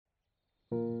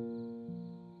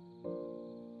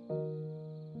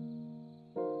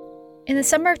In the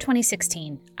summer of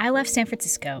 2016, I left San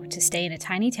Francisco to stay in a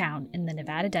tiny town in the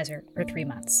Nevada desert for 3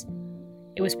 months.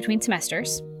 It was between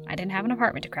semesters, I didn't have an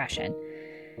apartment to crash in,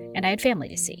 and I had family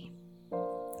to see.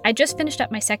 I just finished up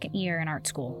my second year in art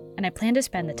school, and I planned to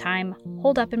spend the time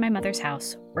holed up in my mother's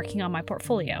house working on my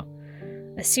portfolio,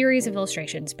 a series of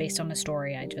illustrations based on a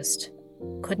story I just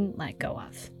couldn't let go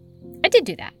of. I did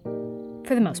do that,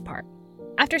 for the most part.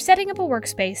 After setting up a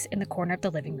workspace in the corner of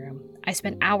the living room, I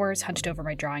spent hours hunched over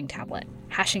my drawing tablet,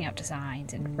 hashing out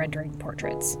designs and rendering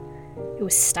portraits. It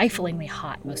was stiflingly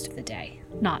hot most of the day.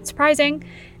 Not surprising,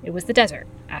 it was the desert,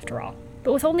 after all.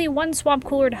 But with only one swamp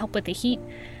cooler to help with the heat,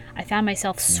 I found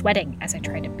myself sweating as I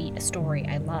tried to beat a story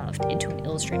I loved into an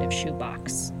illustrative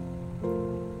shoebox.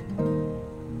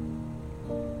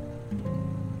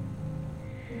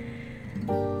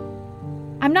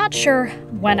 I'm not sure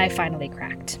when I finally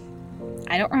cracked.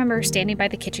 I don't remember standing by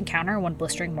the kitchen counter one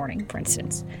blistering morning, for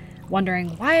instance, wondering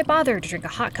why I bothered to drink a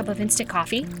hot cup of instant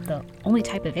coffee, the only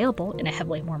type available in a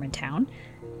heavily Mormon town,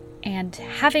 and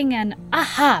having an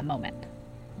aha moment.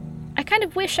 I kind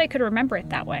of wish I could remember it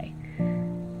that way,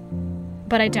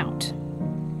 but I don't.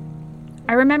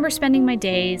 I remember spending my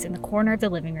days in the corner of the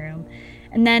living room,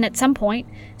 and then at some point,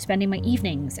 spending my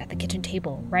evenings at the kitchen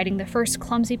table writing the first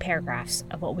clumsy paragraphs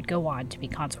of what would go on to be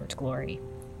Consort's Glory.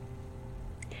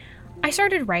 I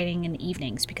started writing in the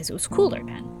evenings because it was cooler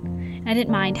then, and I didn't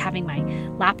mind having my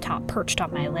laptop perched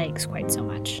on my legs quite so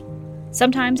much.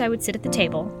 Sometimes I would sit at the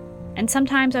table, and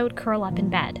sometimes I would curl up in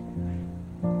bed.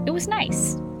 It was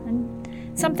nice,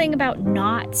 and something about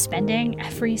not spending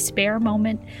every spare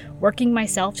moment working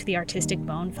myself to the artistic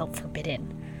bone felt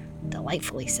forbidden,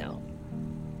 delightfully so.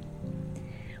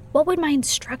 What would my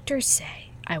instructors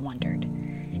say, I wondered,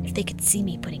 if they could see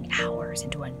me putting hours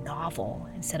into a novel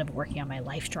instead of working on my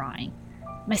life drawing,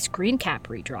 my screen cap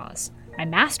redraws, my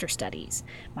master studies,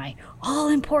 my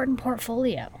all-important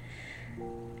portfolio.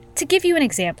 To give you an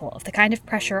example of the kind of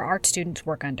pressure art students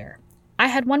work under, I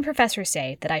had one professor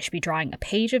say that I should be drawing a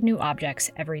page of new objects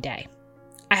every day.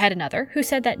 I had another who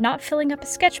said that not filling up a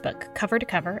sketchbook cover to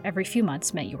cover every few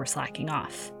months meant you were slacking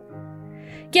off.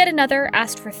 Yet another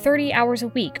asked for 30 hours a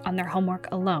week on their homework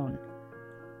alone.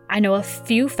 I know a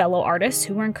few fellow artists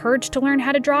who were encouraged to learn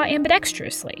how to draw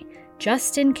ambidextrously,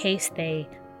 just in case they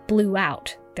blew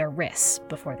out their wrists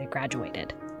before they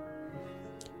graduated.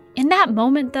 In that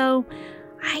moment, though,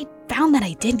 I found that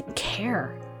I didn't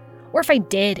care. Or if I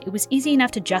did, it was easy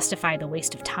enough to justify the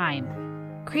waste of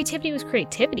time. Creativity was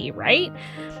creativity, right?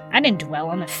 I didn't dwell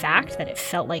on the fact that it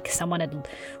felt like someone had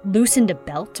loosened a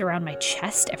belt around my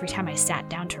chest every time I sat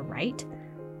down to write.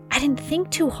 I didn't think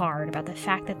too hard about the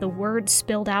fact that the words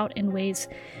spilled out in ways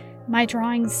my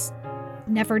drawings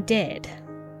never did.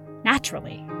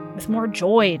 Naturally, with more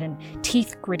joy than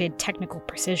teeth-gritted technical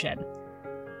precision.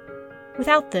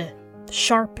 Without the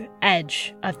sharp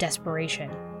edge of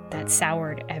desperation that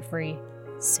soured every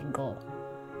single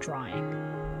drawing.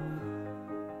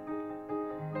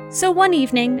 So one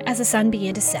evening, as the sun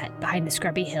began to set behind the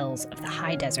scrubby hills of the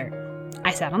high desert,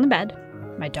 I sat on the bed,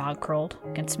 my dog curled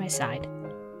against my side,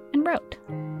 and wrote.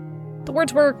 The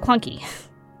words were clunky,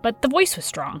 but the voice was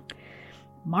strong.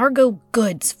 Margot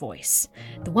Good's voice,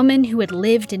 the woman who had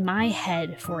lived in my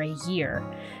head for a year,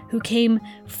 who came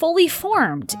fully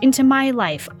formed into my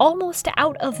life almost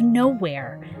out of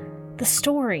nowhere. The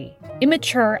story,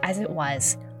 immature as it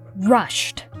was,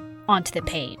 rushed onto the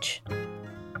page.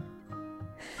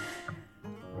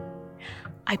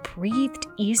 I breathed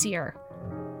easier.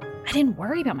 I didn't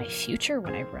worry about my future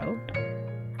when I wrote.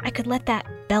 I could let that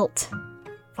belt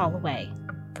fall away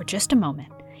for just a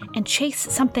moment and chase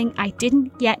something I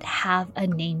didn't yet have a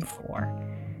name for.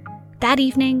 That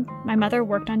evening, my mother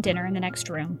worked on dinner in the next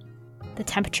room. The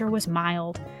temperature was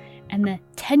mild, and the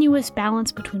tenuous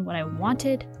balance between what I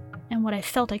wanted and what I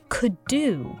felt I could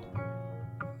do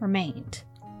remained.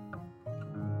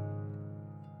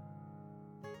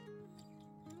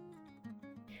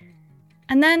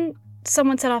 And then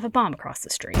someone set off a bomb across the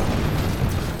street.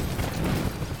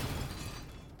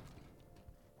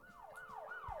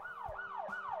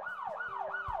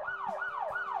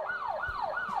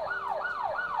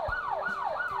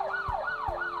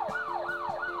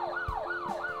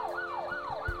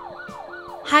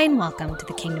 Hi and welcome to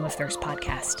the Kingdom of Thirst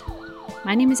podcast.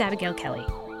 My name is Abigail Kelly,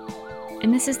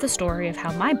 and this is the story of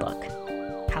how my book,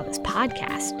 how this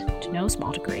podcast, to no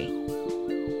small degree,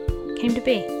 came to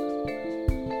be.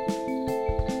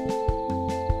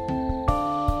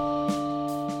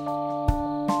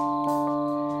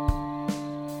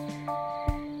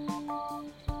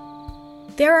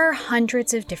 There are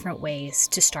hundreds of different ways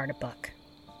to start a book.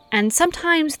 And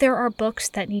sometimes there are books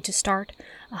that need to start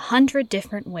 100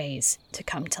 different ways to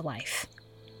come to life.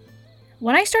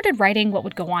 When I started writing what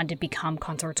would go on to become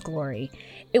Consort's Glory,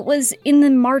 it was in the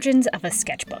margins of a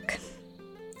sketchbook.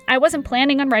 I wasn't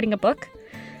planning on writing a book.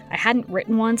 I hadn't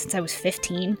written one since I was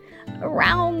 15,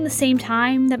 around the same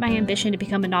time that my ambition to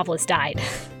become a novelist died.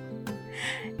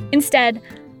 Instead,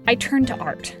 I turned to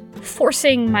art,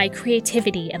 forcing my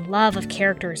creativity and love of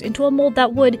characters into a mold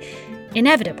that would,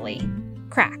 inevitably,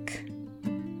 crack.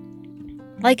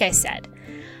 Like I said,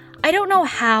 I don't know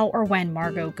how or when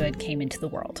Margot Good came into the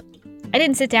world. I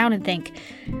didn't sit down and think,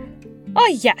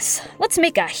 oh yes, let's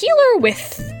make a healer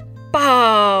with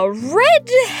red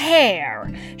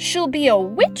hair. She'll be a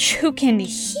witch who can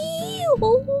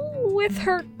heal with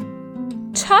her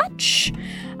touch.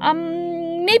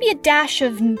 Maybe a dash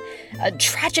of a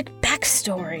tragic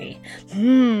backstory.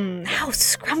 How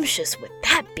scrumptious would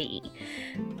that be?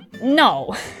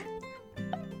 No.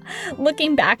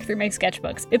 Looking back through my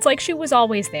sketchbooks, it's like she was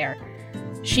always there.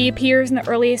 She appears in the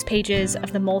earliest pages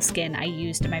of the moleskin I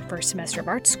used in my first semester of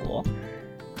art school.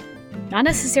 Not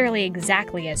necessarily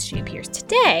exactly as she appears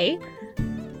today,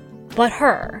 but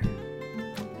her.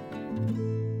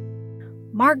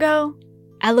 Margot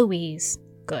Eloise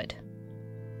Good.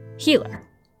 Healer.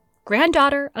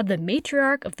 Granddaughter of the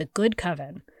matriarch of the Good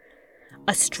Coven.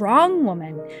 A strong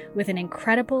woman with an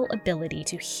incredible ability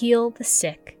to heal the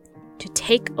sick, to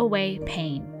take away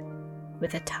pain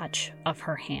with a touch of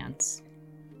her hands.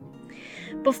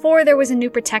 Before there was a new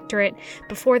protectorate,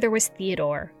 before there was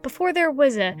Theodore, before there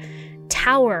was a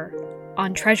tower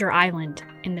on Treasure Island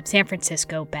in the San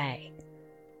Francisco Bay,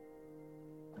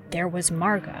 there was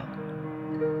Margot.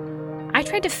 I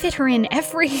tried to fit her in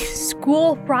every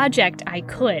school project I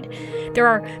could. There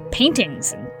are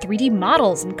paintings and 3D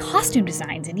models and costume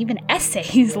designs and even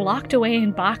essays locked away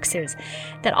in boxes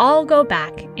that all go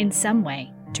back in some way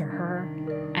to her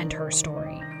and her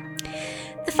story.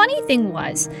 The funny thing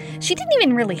was, she didn't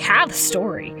even really have a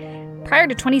story. Prior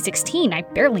to 2016, I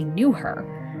barely knew her.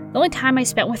 The only time I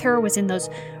spent with her was in those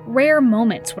rare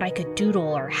moments when I could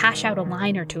doodle or hash out a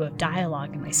line or two of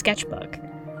dialogue in my sketchbook.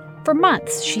 For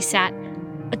months, she sat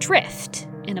adrift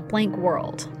in a blank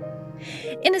world.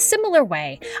 In a similar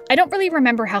way, I don't really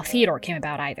remember how Theodore came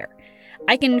about either.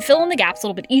 I can fill in the gaps a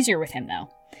little bit easier with him, though.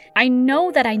 I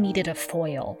know that I needed a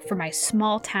foil for my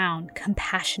small-town,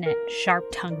 compassionate,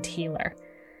 sharp-tongued healer.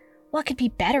 What could be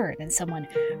better than someone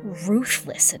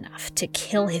ruthless enough to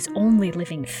kill his only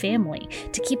living family,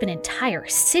 to keep an entire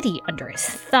city under his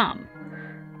thumb?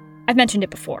 I've mentioned it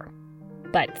before,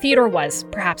 but Theodore was,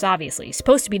 perhaps obviously,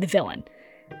 supposed to be the villain.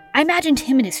 I imagined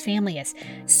him and his family as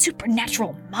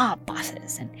supernatural mob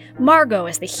bosses, and Margot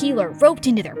as the healer roped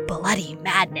into their bloody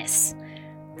madness.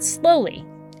 Slowly,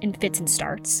 in fits and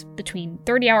starts, between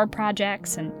 30-hour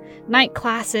projects and night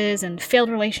classes and failed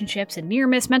relationships and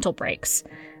near-miss mental breaks,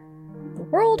 the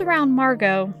world around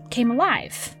Margot came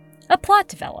alive. A plot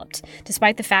developed,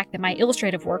 despite the fact that my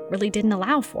illustrative work really didn't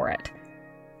allow for it.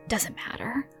 Doesn't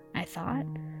matter, I thought.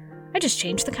 I just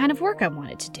changed the kind of work I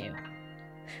wanted to do.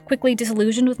 Quickly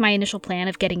disillusioned with my initial plan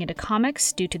of getting into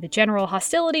comics due to the general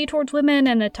hostility towards women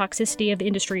and the toxicity of the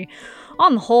industry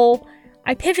on the whole,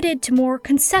 I pivoted to more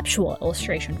conceptual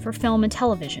illustration for film and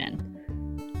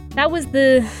television. That was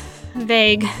the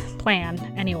vague plan,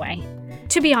 anyway.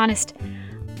 To be honest,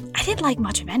 I didn't like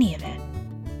much of any of it.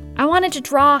 I wanted to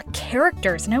draw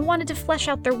characters and I wanted to flesh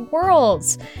out their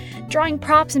worlds. Drawing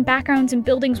props and backgrounds and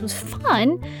buildings was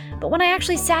fun, but when I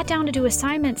actually sat down to do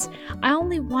assignments, I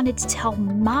only wanted to tell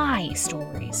my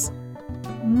stories.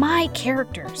 My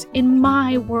characters in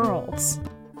my worlds.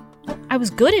 I was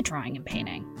good at drawing and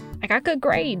painting. I got good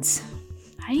grades.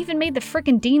 I even made the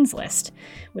frickin' dean's list,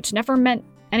 which never meant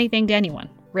anything to anyone,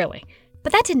 really.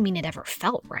 But that didn't mean it ever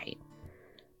felt right.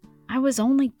 I was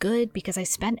only good because I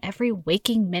spent every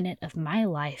waking minute of my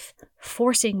life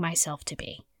forcing myself to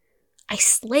be. I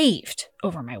slaved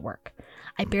over my work.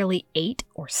 I barely ate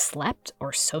or slept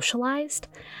or socialized.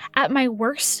 At my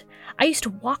worst, I used to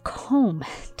walk home,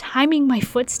 timing my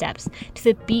footsteps to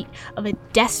the beat of a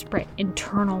desperate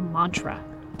internal mantra.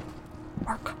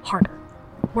 Work harder,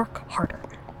 work harder,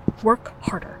 work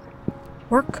harder,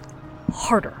 work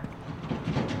harder.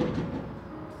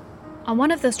 On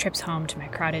one of those trips home to my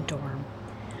crowded dorm,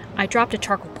 I dropped a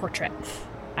charcoal portrait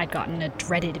I'd gotten a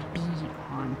dreaded bee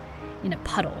on in a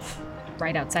puddle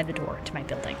right outside the door to my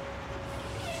building.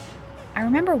 I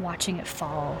remember watching it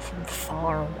fall from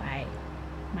far away,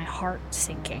 my heart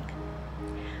sinking.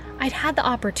 I'd had the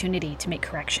opportunity to make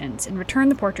corrections and return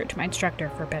the portrait to my instructor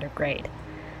for a better grade,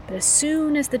 but as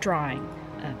soon as the drawing,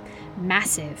 a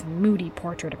massive, moody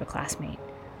portrait of a classmate,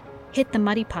 hit the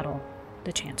muddy puddle,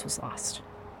 the chance was lost.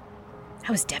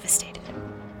 I was devastated.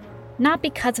 Not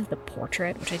because of the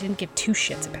portrait, which I didn't give two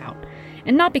shits about,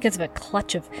 and not because of a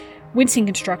clutch of wincing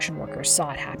construction workers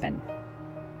saw it happen.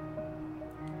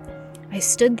 I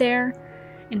stood there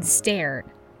and stared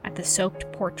at the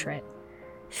soaked portrait,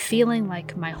 feeling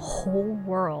like my whole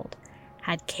world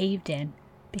had caved in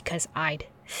because I'd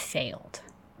failed.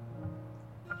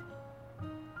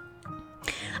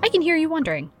 I can hear you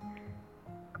wondering,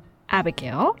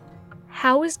 Abigail,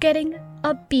 how is getting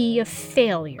a B a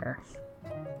failure?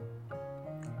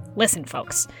 Listen,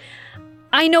 folks,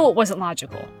 I know it wasn't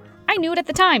logical. I knew it at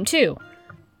the time, too.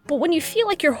 But when you feel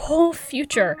like your whole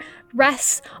future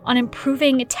rests on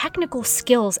improving technical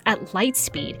skills at light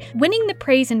speed, winning the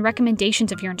praise and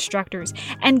recommendations of your instructors,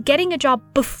 and getting a job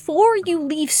before you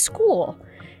leave school,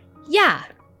 yeah,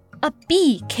 a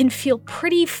B can feel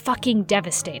pretty fucking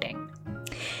devastating.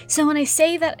 So when I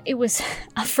say that it was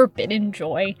a forbidden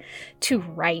joy to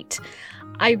write,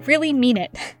 I really mean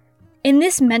it. In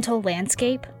this mental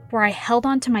landscape where I held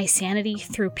on to my sanity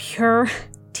through pure,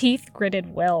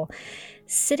 teeth-gritted will,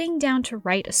 sitting down to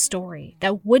write a story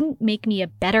that wouldn't make me a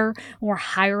better, more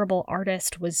hireable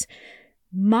artist was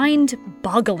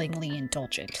mind-bogglingly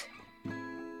indulgent.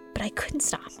 But I couldn't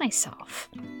stop myself.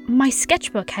 My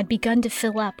sketchbook had begun to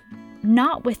fill up,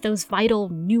 not with those vital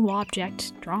new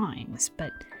object drawings,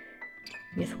 but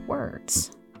with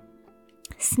words.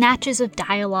 Snatches of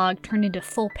dialogue turned into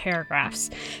full paragraphs.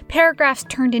 Paragraphs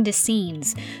turned into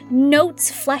scenes.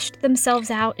 Notes fleshed themselves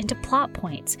out into plot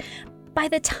points. By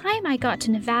the time I got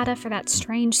to Nevada for that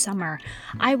strange summer,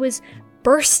 I was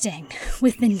bursting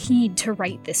with the need to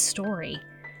write this story.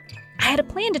 I had a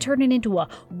plan to turn it into a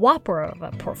whopper of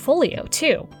a portfolio,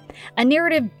 too. A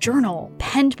narrative journal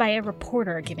penned by a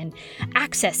reporter given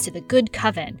access to the good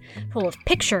coven, full of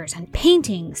pictures and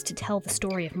paintings to tell the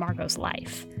story of Margot's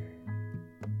life.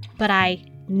 But I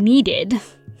needed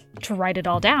to write it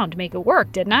all down to make it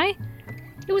work, didn't I?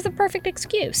 It was the perfect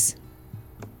excuse.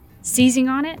 Seizing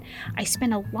on it, I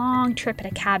spent a long trip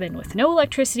at a cabin with no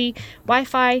electricity,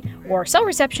 Wi-Fi, or cell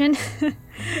reception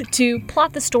to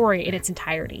plot the story in its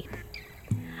entirety.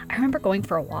 I remember going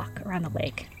for a walk around the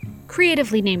lake,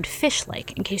 creatively named Fish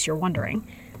Lake in case you're wondering,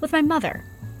 with my mother,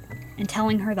 and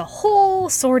telling her the whole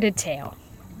sordid tale.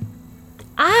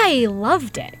 I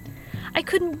loved it. I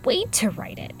couldn't wait to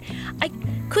write it. I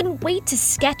couldn't wait to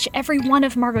sketch every one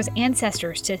of Margot's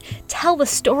ancestors, to tell the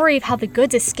story of how the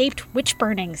Goods escaped witch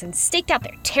burnings and staked out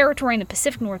their territory in the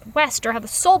Pacific Northwest, or how the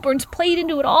Soulburns played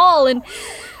into it all, and...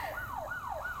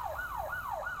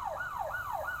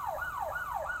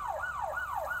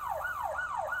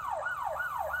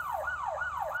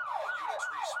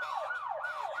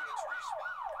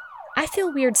 I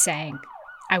feel weird saying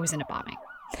I was in a bombing.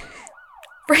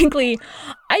 Frankly,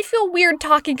 I feel weird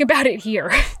talking about it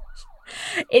here.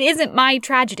 It isn't my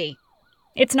tragedy.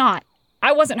 It's not.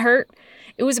 I wasn't hurt.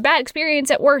 It was a bad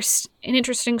experience at worst, an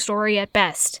interesting story at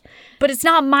best. But it's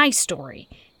not my story.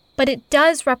 But it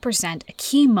does represent a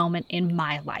key moment in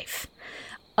my life.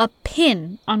 A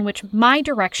pin on which my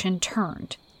direction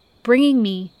turned, bringing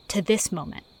me to this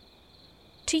moment.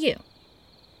 To you.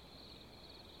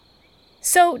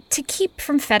 So, to keep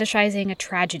from fetishizing a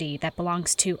tragedy that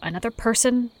belongs to another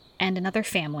person and another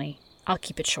family, I'll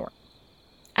keep it short.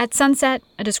 At sunset,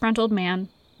 a disgruntled man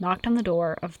knocked on the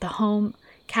door of the home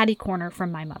catty corner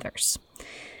from my mother's.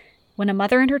 When a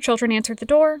mother and her children answered the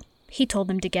door, he told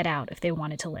them to get out if they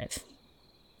wanted to live.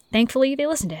 Thankfully, they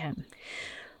listened to him.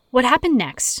 What happened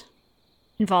next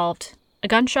involved a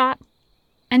gunshot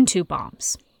and 2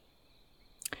 bombs.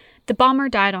 The bomber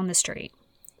died on the street.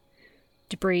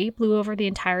 Debris blew over the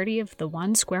entirety of the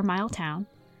 1 square mile town.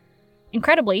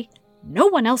 Incredibly, no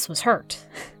one else was hurt.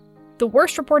 The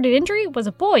worst reported injury was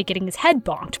a boy getting his head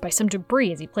bonked by some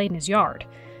debris as he played in his yard.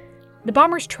 The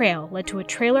bomber's trail led to a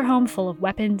trailer home full of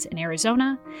weapons in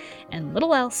Arizona, and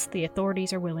little else the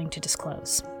authorities are willing to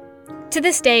disclose. To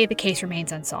this day, the case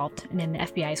remains unsolved and in the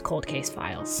FBI's cold case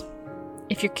files.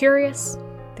 If you're curious,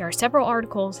 there are several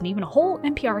articles and even a whole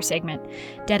NPR segment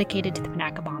dedicated to the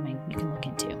Panaca bombing you can look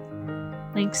into.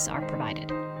 Links are provided.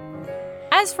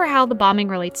 As for how the bombing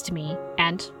relates to me,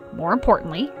 and, more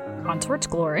importantly, Consort's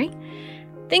glory,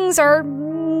 things are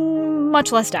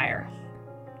much less dire.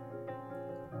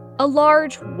 A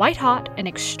large, white-hot, and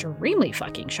extremely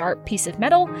fucking sharp piece of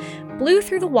metal blew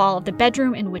through the wall of the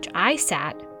bedroom in which I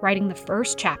sat writing the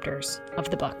first chapters of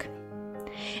the book.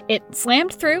 It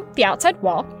slammed through the outside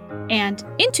wall and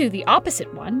into the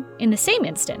opposite one. In the same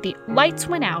instant, the lights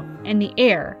went out and the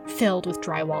air filled with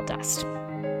drywall dust.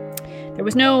 There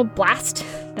was no blast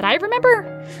that I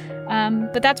remember,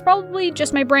 but that's probably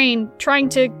just my brain trying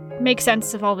to make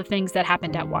sense of all the things that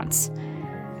happened at once.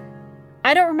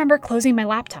 I don't remember closing my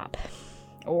laptop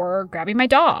or grabbing my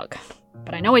dog,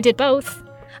 but I know I did both.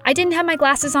 I didn't have my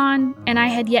glasses on, and I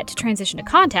had yet to transition to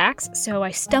contacts, so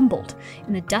I stumbled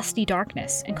in the dusty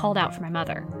darkness and called out for my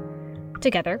mother.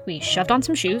 Together, we shoved on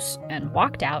some shoes and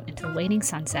walked out into the waning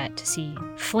sunset to see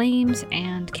flames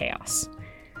and chaos.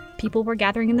 People were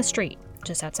gathering in the street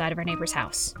just outside of our neighbor's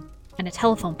house, and a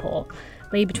telephone pole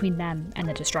lay between them and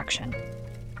the destruction.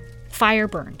 Fire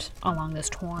burned along those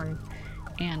torn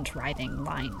and writhing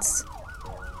lines.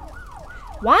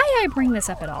 Why I bring this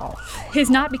up at all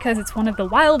is not because it's one of the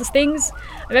wildest things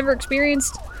I've ever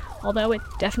experienced, although it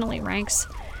definitely ranks.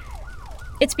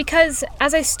 It's because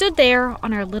as I stood there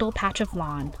on our little patch of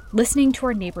lawn, listening to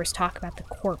our neighbors talk about the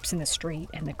corpse in the street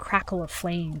and the crackle of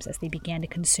flames as they began to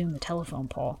consume the telephone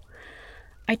pole,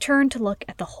 I turned to look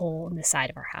at the hole in the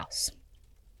side of our house.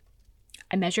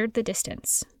 I measured the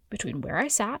distance between where I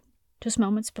sat just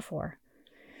moments before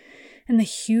and the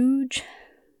huge,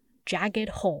 jagged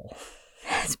hole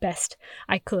as best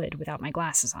I could without my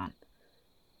glasses on.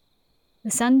 The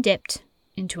sun dipped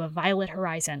into a violet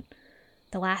horizon,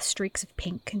 the last streaks of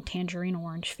pink and tangerine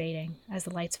orange fading as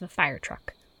the lights of a fire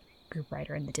truck grew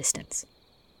brighter in the distance.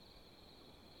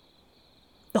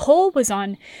 The hole was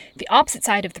on the opposite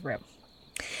side of the room,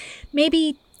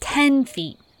 maybe 10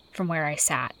 feet from where I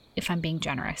sat, if I'm being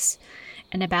generous,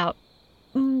 and about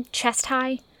chest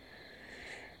high.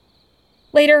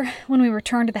 Later, when we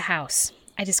returned to the house,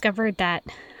 I discovered that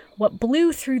what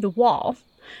blew through the wall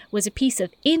was a piece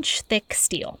of inch-thick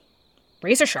steel,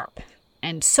 razor sharp,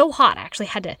 and so hot I actually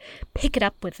had to pick it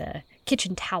up with a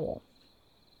kitchen towel.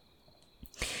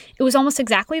 It was almost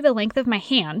exactly the length of my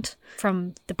hand,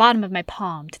 from the bottom of my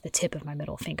palm to the tip of my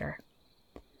middle finger.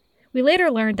 We later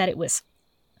learned that it was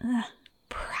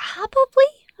probably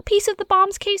a piece of the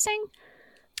bomb's casing.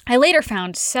 I later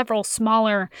found several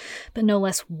smaller, but no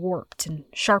less warped and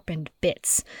sharpened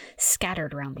bits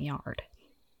scattered around the yard.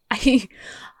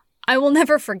 I will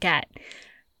never forget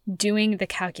doing the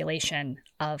calculation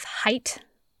of height,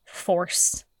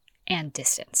 force, and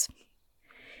distance.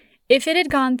 If it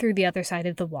had gone through the other side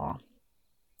of the wall,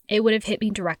 it would have hit me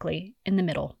directly in the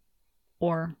middle,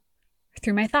 or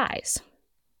through my thighs,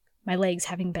 my legs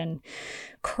having been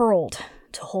curled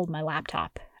to hold my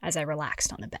laptop as I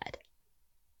relaxed on the bed.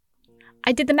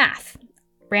 I did the math,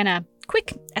 ran a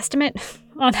quick estimate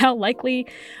on how likely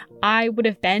I would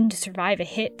have been to survive a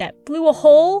hit that blew a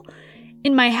hole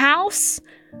in my house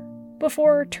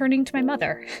before turning to my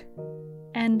mother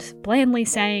and blandly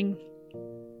saying,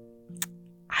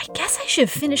 "I guess I should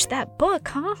have finished that book,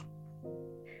 huh?"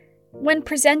 When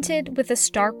presented with a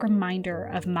stark reminder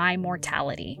of my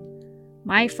mortality,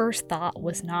 my first thought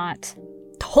was not,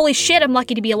 "Holy shit, I'm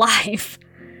lucky to be alive."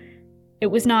 It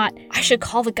was not, "I should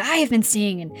call the guy I've been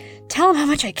seeing and tell him how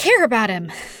much I care about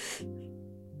him."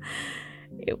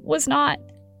 It was not,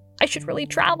 "I should really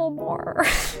travel more."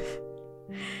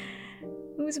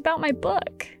 It was about my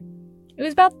book. It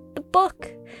was about the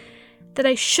book that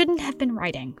I shouldn't have been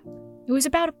writing. It was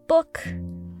about a book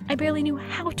I barely knew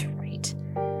how to write.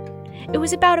 It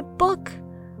was about a book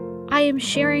I am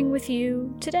sharing with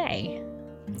you today.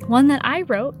 One that I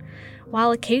wrote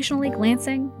while occasionally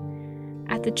glancing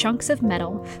at the chunks of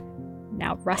metal,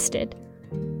 now rusted,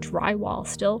 drywall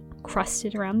still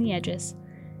crusted around the edges,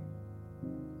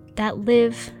 that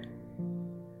live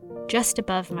just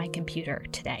above my computer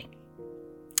today.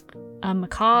 A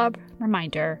macabre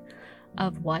reminder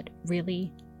of what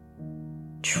really,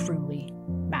 truly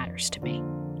matters to me.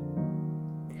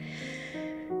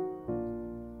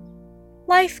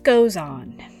 Life goes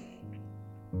on.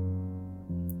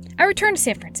 I returned to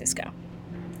San Francisco.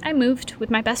 I moved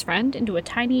with my best friend into a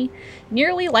tiny,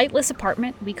 nearly lightless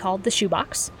apartment we called the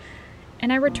Shoebox,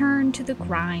 and I returned to the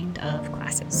grind of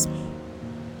classes.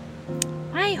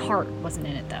 My heart wasn't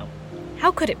in it, though.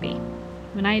 How could it be,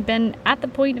 when I had been at the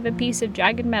point of a piece of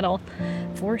jagged metal,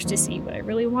 forced to see what I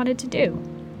really wanted to do?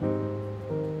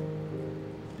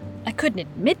 I couldn't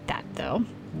admit that, though.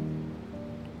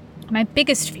 My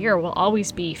biggest fear will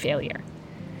always be failure.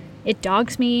 It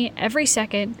dogs me every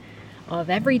second of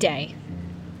every day.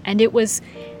 And it was,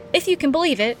 if you can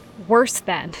believe it, worse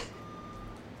then.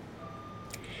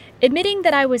 Admitting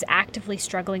that I was actively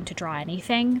struggling to draw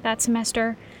anything that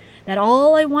semester, that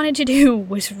all I wanted to do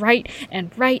was write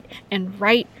and write and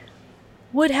write,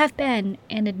 would have been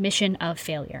an admission of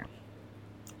failure.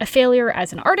 A failure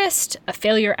as an artist, a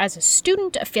failure as a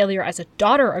student, a failure as a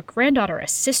daughter, a granddaughter, a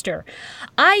sister.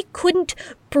 I couldn't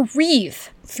breathe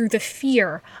through the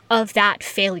fear of that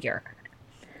failure.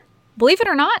 Believe it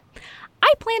or not,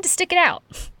 I plan to stick it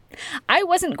out. I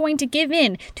wasn't going to give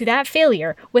in to that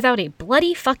failure without a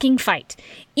bloody fucking fight,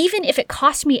 even if it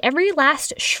cost me every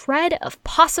last shred of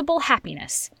possible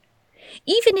happiness.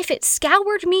 Even if it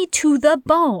scoured me to the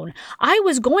bone, I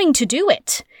was going to do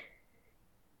it.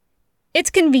 It's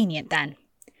convenient, then,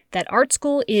 that art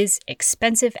school is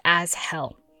expensive as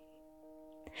hell.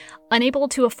 Unable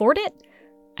to afford it,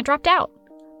 I dropped out.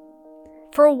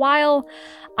 For a while,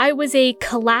 I was a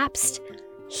collapsed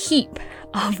heap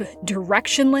of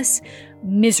directionless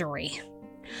misery.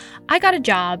 I got a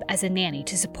job as a nanny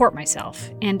to support myself,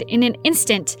 and in an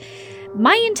instant,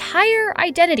 my entire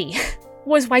identity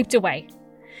was wiped away.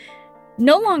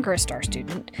 No longer a star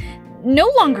student,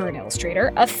 no longer an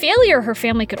illustrator, a failure her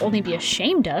family could only be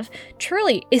ashamed of.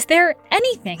 Truly, is there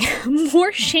anything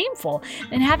more shameful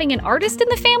than having an artist in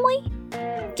the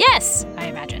family? Yes, I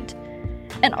imagined.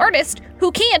 An artist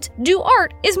who can't do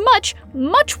art is much,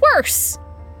 much worse.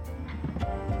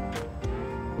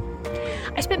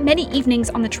 I spent many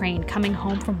evenings on the train coming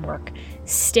home from work,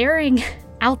 staring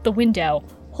out the window,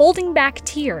 holding back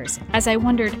tears as I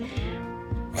wondered,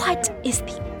 what is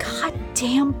the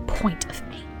goddamn point of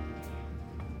me?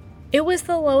 It was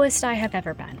the lowest I have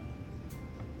ever been.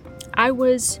 I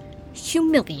was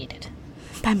humiliated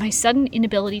by my sudden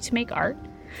inability to make art,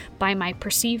 by my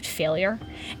perceived failure,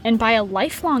 and by a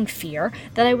lifelong fear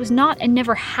that I was not and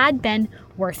never had been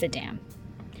worth a damn.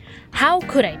 How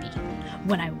could I be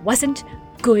when I wasn't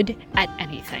good at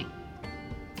anything?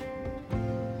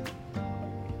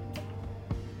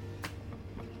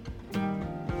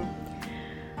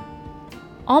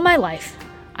 All my life,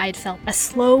 I had felt a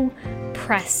slow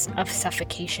press of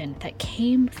suffocation that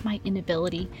came from my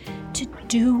inability to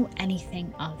do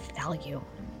anything of value.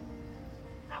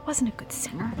 I wasn't a good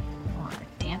singer, or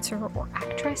a dancer, or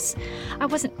actress. I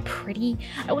wasn't pretty.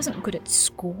 I wasn't good at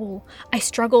school. I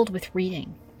struggled with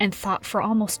reading and thought for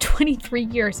almost 23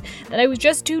 years that I was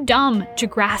just too dumb to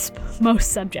grasp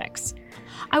most subjects.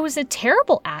 I was a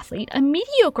terrible athlete, a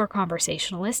mediocre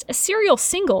conversationalist, a serial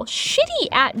single, shitty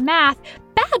at math,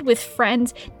 bad with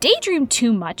friends, daydreamed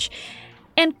too much,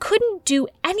 and couldn't do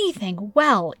anything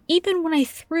well, even when I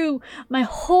threw my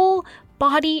whole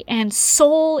body and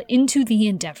soul into the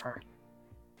endeavor.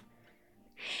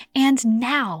 And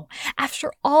now,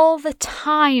 after all the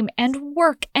time and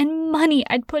work and money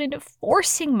I'd put into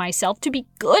forcing myself to be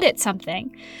good at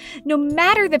something, no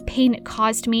matter the pain it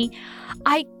caused me,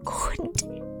 I couldn't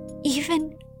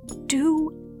even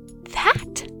do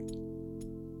that.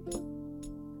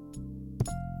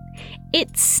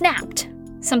 It snapped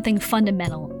something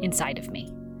fundamental inside of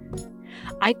me.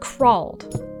 I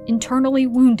crawled, internally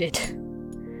wounded,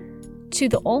 to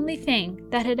the only thing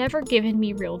that had ever given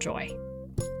me real joy: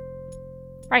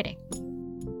 writing.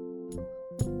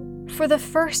 For the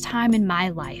first time in my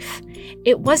life,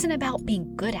 it wasn't about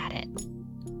being good at it.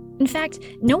 In fact,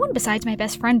 no one besides my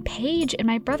best friend Paige and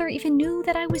my brother even knew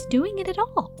that I was doing it at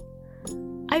all.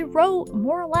 I wrote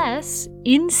more or less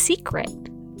in secret.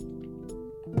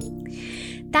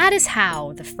 That is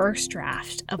how the first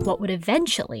draft of what would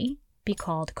eventually be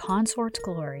called Consort's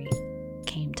Glory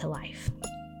came to life.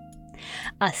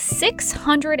 A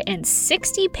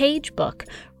 660-page book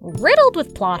riddled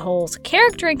with plot holes,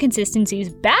 character inconsistencies,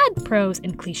 bad prose,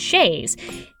 and cliches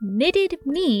knitted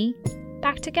me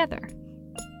back together.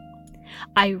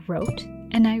 I wrote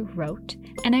and I wrote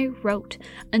and I wrote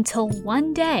until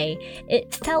one day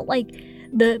it felt like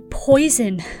the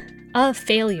poison of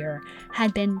failure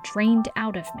had been drained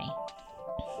out of me.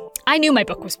 I knew my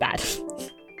book was bad.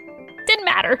 Didn't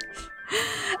matter.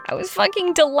 I was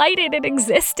fucking delighted it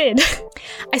existed.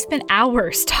 I spent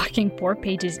hours talking Poor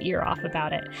Paige's ear off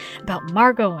about it, about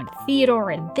Margot and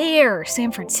Theodore and their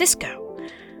San Francisco.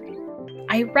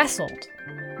 I wrestled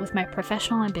with my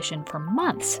professional ambition for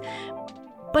months,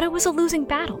 but it was a losing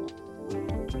battle.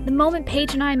 The moment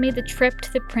Paige and I made the trip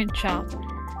to the print shop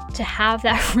to have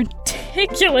that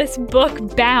ridiculous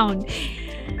book bound,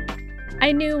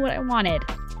 I knew what I wanted.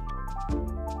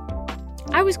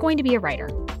 I was going to be a writer.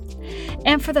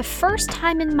 And for the first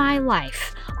time in my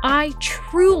life, I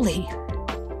truly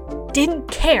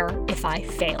didn't care if I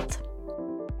failed.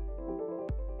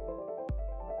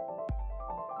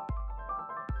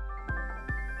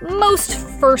 Most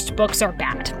first books are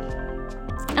bad.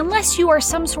 Unless you are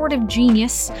some sort of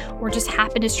genius or just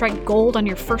happen to strike gold on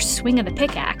your first swing of the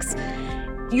pickaxe,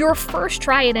 your first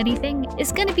try at anything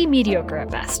is going to be mediocre at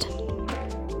best.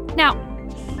 Now,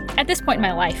 at this point in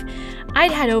my life,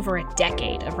 I'd had over a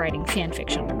decade of writing fan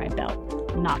fiction under my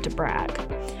belt, not to brag.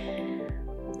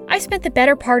 I spent the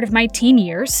better part of my teen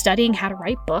years studying how to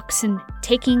write books and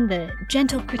taking the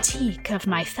gentle critique of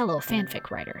my fellow fanfic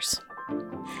writers.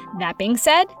 That being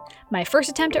said, My first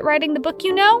attempt at writing the book,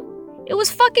 it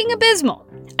was fucking abysmal.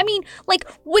 I mean, like,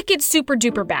 wicked super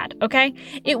duper bad, okay?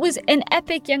 It was an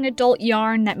epic young adult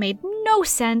yarn that made no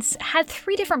sense, had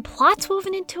 3 different plots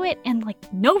woven into it, and,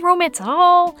 like, no romance at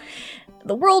all.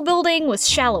 The world building was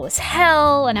shallow as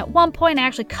hell, and at one point I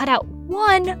actually cut out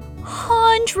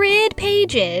 100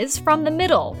 pages from the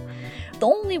middle. The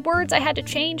only words I had to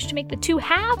change to make the 2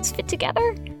 halves fit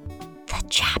together? The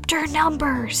chapter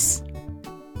numbers.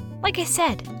 Like I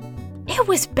said, it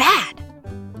was bad.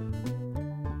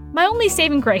 My only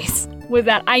saving grace was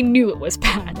that I knew it was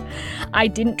bad. I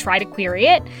didn't try to query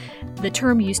it. The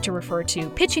term used to refer to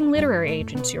pitching literary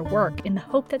agents your work in the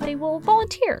hope that they will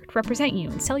volunteer to represent you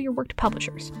and sell your work to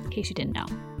publishers, in case you didn't know.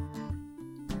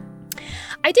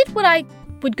 I did what I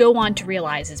would go on to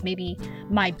realize is maybe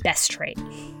my best trait.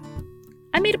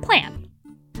 I made a plan.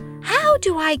 How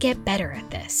do I get better at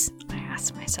this? I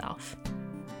asked myself.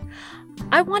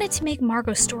 I wanted to make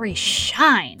Margot's story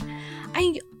shine.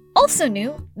 I also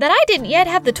knew that I didn't yet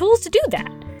have the tools to do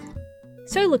that.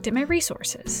 So I looked at my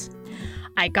resources.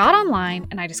 I got online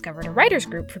and I discovered a writers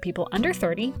group for people under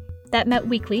 30 that met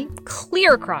weekly,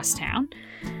 clear across town.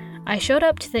 I showed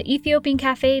up to the Ethiopian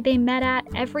cafe they met at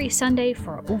every Sunday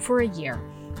for over a year.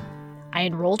 I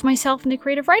enrolled myself in the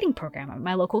creative writing program at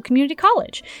my local community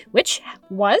college, which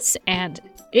was and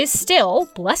is still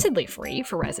blessedly free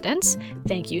for residents.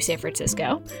 Thank you, San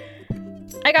Francisco.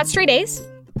 I got straight A's,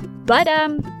 but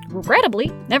regrettably,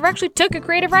 never actually took a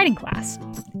creative writing class.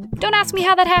 Don't ask me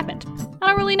how that happened. I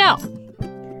don't really know.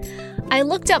 I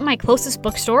looked up my closest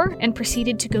bookstore and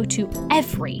proceeded to go to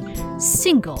every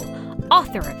single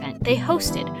author event they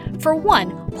hosted for one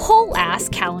whole-ass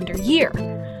calendar year.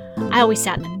 I always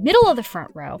sat in the middle of the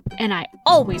front row, and I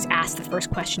always asked the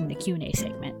first question in the Q&A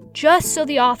segment, just so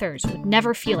the authors would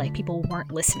never feel like people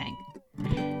weren't listening.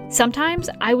 Sometimes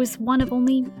I was one of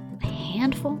only a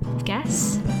handful of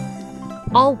guests.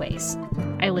 Always,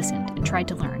 I listened and tried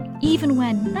to learn, even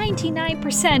when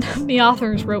 99% of the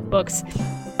authors wrote books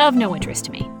of no interest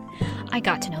to me. I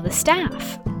got to know the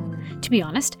staff. To be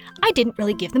honest, I didn't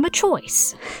really give them a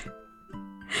choice.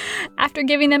 After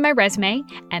giving them my resume,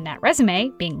 and that resume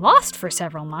being lost for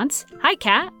several months, hi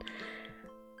Kat,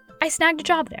 I snagged a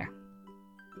job there.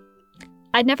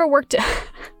 I'd never worked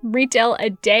retail a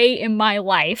day in my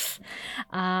life.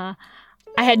 I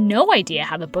had no idea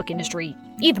how the book industry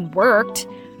even worked.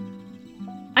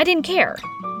 I didn't care.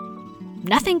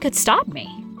 Nothing could stop me.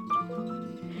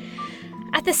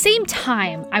 At the same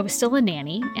time, I was still a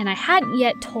nanny, and I hadn't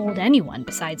yet told anyone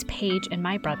besides Paige and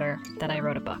my brother that I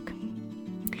wrote a book.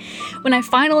 When I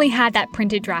finally had that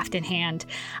printed draft in hand,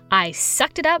 I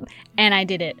sucked it up and I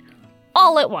did it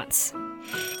all at once.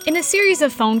 In a series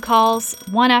of phone calls,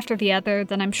 one after the other,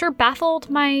 that I'm sure baffled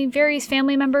my various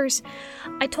family members,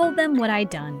 I told them what I'd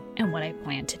done and what I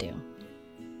planned to do.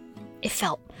 It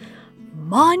felt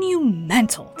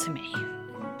monumental to me.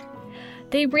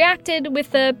 They reacted with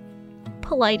the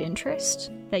polite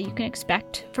interest that you can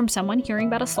expect from someone hearing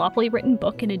about a sloppily written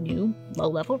book in a new,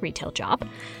 low-level retail job.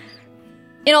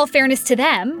 In all fairness to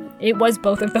them, it was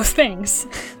both of those things.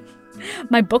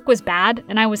 My book was bad,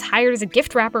 and I was hired as a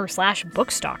gift wrapper / book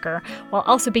stalker, while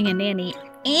also being a nanny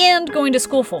and going to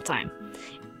school full-time.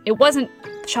 It wasn't,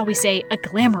 shall we say, a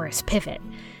glamorous pivot,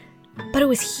 but it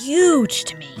was huge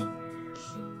to me.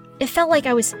 It felt like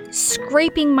I was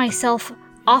scraping myself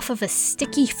off of a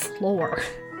sticky floor.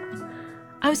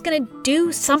 I was gonna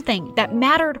do something that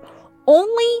mattered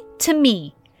only to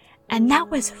me, and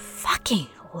that was fucking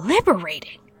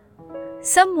liberating.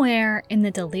 Somewhere in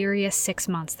the delirious 6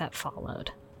 months that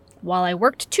followed, while I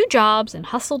worked 2 jobs and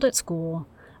hustled at school,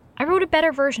 I wrote a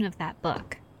better version of that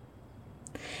book.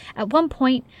 At one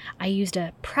point, I used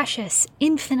a precious,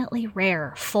 infinitely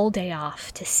rare full day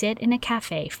off to sit in a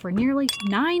cafe for nearly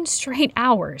 9 straight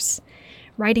hours,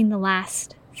 writing the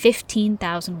last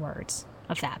 15,000 words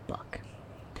of that book.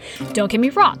 Don't get me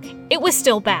wrong, it was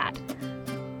still bad.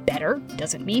 Better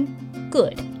doesn't mean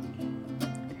good.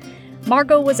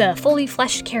 Margot was a fully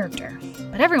fleshed character,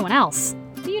 but everyone else,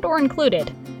 Theodore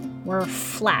included, were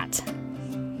flat.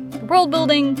 The world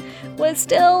building was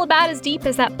still about as deep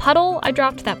as that puddle I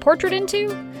dropped that portrait into.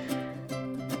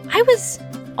 I was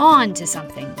on to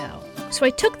something, though, so I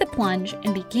took the plunge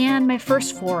and began my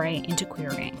first foray into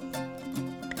querying.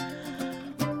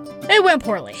 It went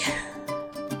poorly.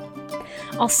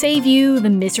 I'll save you the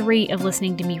misery of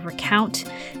listening to me recount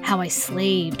how I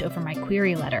slaved over my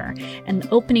query letter and the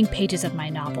opening pages of my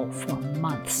novel for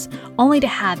months, only to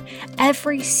have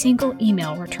every single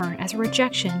email return as a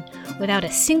rejection without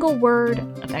a single word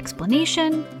of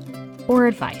explanation or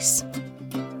advice.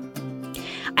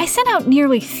 I sent out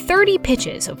nearly 30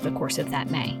 pitches over the course of that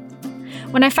May.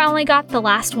 When I finally got the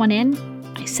last one in,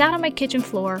 I sat on my kitchen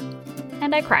floor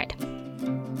and I cried.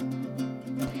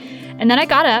 And then I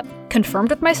got up, confirmed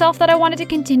with myself that I wanted to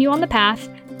continue on the path,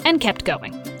 and kept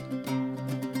going.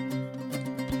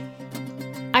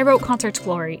 I wrote Consort's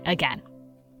Glory again,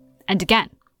 and again,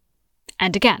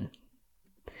 and again.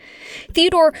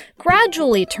 Theodore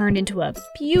gradually turned into a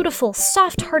beautiful,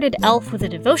 soft-hearted elf with a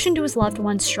devotion to his loved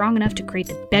ones strong enough to create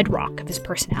the bedrock of his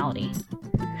personality.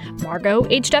 Margot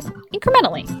aged up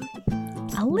incrementally.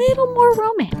 A little more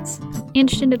romance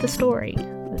inched into the story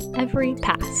with every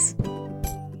pass.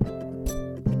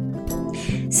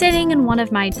 Sitting in one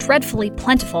of my dreadfully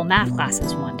plentiful math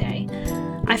classes one day,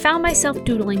 I found myself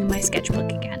doodling in my sketchbook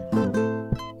again.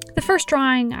 The first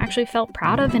drawing I actually felt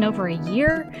proud of in over a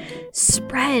year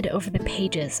spread over the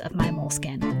pages of my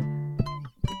moleskin.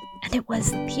 And it was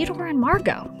Theodore and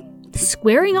Margot,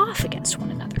 squaring off against one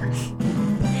another.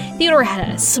 Theodore had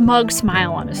a smug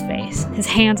smile on his face, his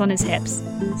hands on his hips,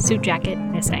 suit jacket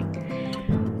missing.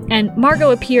 And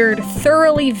Margot appeared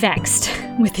thoroughly vexed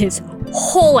with his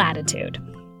whole attitude.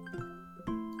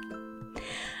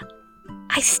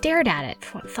 I stared at it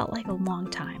for what felt like a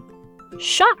long time,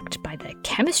 shocked by the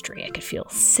chemistry I could feel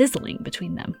sizzling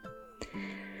between them.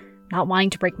 Not wanting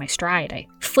to break my stride, I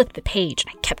flipped the page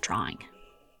and I kept drawing.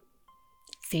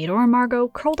 Theodore and Margot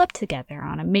curled up together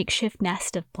on a makeshift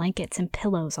nest of blankets and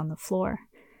pillows on the floor.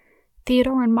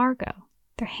 Theodore and Margot,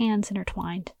 their hands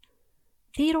intertwined.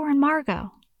 Theodore and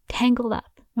Margot, tangled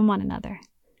up in one another.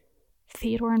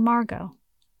 Theodore and Margot,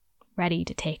 ready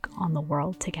to take on the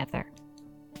world together.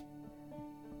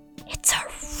 It's a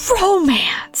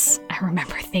romance, I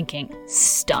remember thinking,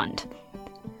 stunned.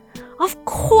 Of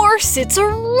course it's a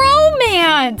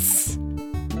romance!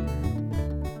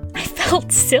 I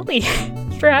felt silly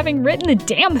for having written the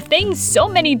damn thing so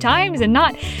many times and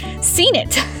not seen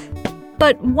it.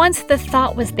 But once the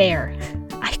thought was there,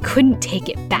 I couldn't take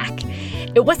it back.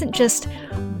 It wasn't just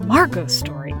Margot's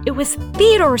story, it was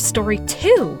Theodore's story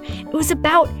too. It was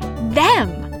about them.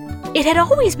 It had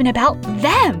always been about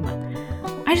them.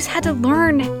 I just had to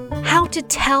learn how to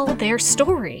tell their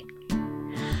story.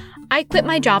 I quit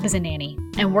my job as a nanny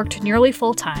and worked nearly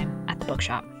full-time at the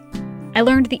bookshop. I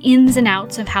learned the ins and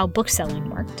outs of how bookselling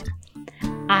worked.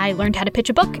 I learned how to pitch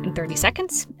a book in 30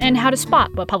 seconds and how to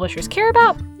spot what publishers care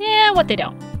about and what they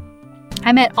don't.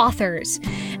 I met authors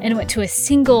and went to a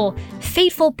single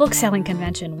fateful bookselling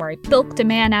convention where I bilked a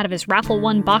man out of his raffle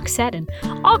won box set and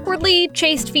awkwardly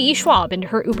chased V.E. Schwab into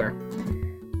her Uber.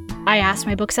 I asked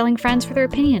my bookselling friends for their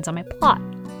opinions on my plot,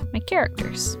 my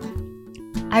characters.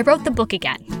 I wrote the book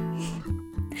again.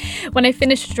 When I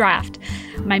finished the draft,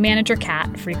 my manager,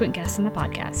 Kat, frequent guest on the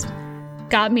podcast,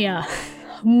 got me a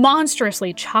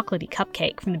monstrously chocolatey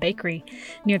cupcake from the bakery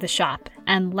near the shop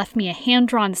and left me a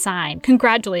hand-drawn sign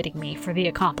congratulating me for the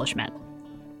accomplishment.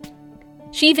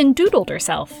 She even doodled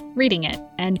herself reading it,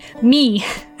 and me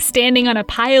standing on a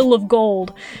pile of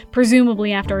gold,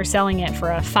 presumably after selling it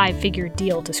for a 5-figure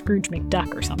deal to Scrooge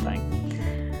McDuck or something.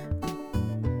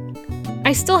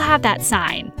 I still have that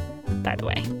sign, by the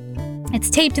way. It's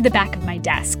taped to the back of my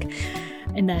desk,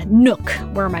 in the nook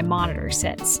where my monitor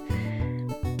sits.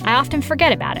 I often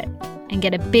forget about it and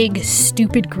get a big,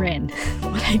 stupid grin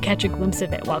when I catch a glimpse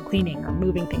of it while cleaning or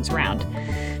moving things around,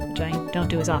 which I don't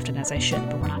do as often as I should,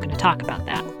 but we're not going to talk about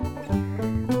that.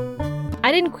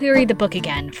 I didn't query the book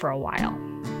again for a while.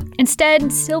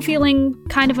 Instead, still feeling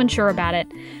kind of unsure about it,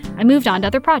 I moved on to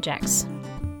other projects.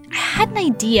 I had an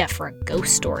idea for a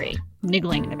ghost story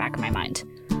niggling in the back of my mind.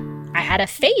 I had a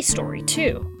fae story,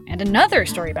 too, and another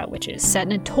story about witches set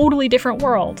in a totally different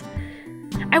world.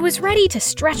 I was ready to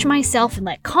stretch myself and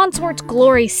let Consort's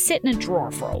Glory sit in a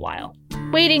drawer for a while,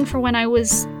 waiting for when I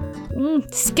was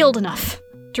skilled enough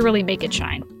to really make it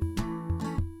shine.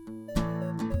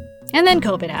 And then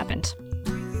COVID happened.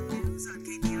 News on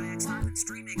KPIX and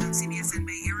streaming on CBS in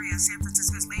Bay Area. San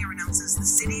Francisco's mayor announces the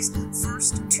city's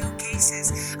first 2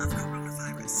 cases of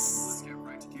coronavirus. Let's get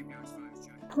right to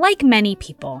KPIX 5. Like many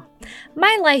people,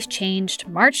 my life changed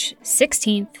March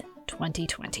 16th,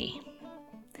 2020.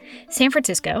 San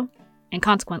Francisco, and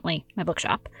consequently my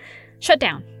bookshop, shut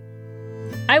down.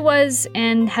 I was,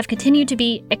 and have continued to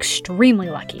be, extremely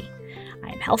lucky.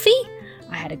 I am healthy,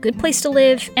 I had a good place to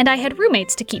live, and I had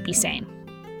roommates to keep me sane.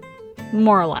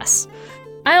 More or less.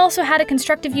 I also had a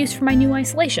constructive use for my new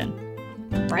isolation.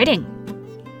 Writing.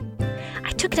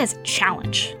 I took it as a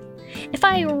challenge. If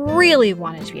I really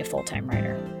wanted to be a full-time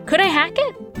writer, could I hack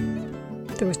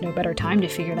it? There was no better time to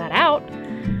figure that out.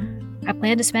 I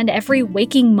planned to spend every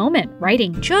waking moment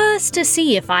writing just to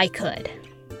see if I could.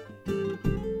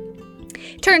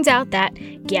 Turns out that,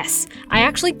 yes, I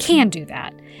actually can do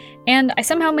that, and I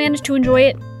somehow managed to enjoy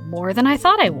it more than I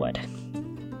thought I would.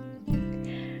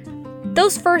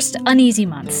 Those first uneasy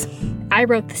months, I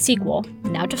wrote the sequel,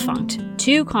 now defunct,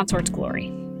 to Consort's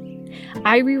Glory.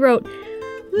 I rewrote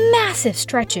massive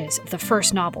stretches of the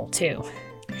first novel, too.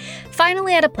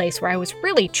 Finally at a place where I was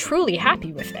really, truly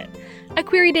happy with it, I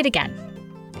queried it again.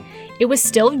 It was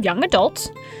still young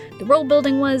adult. The world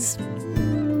building was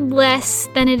less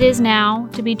than it is now,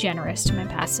 to be generous to my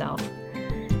past self,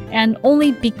 and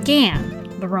only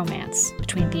began the romance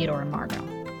between Theodore and Margot.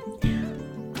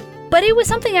 But it was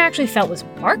something I actually felt was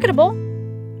marketable.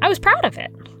 I was proud of it.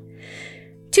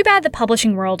 Too bad the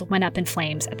publishing world went up in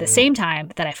flames at the same time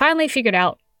that I finally figured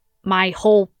out my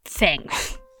whole thing.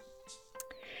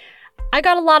 I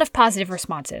got a lot of positive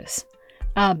responses,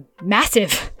 a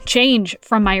massive change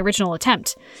from my original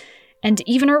attempt, and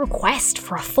even a request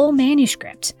for a full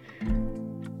manuscript.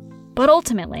 But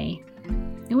ultimately,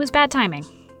 it was bad timing.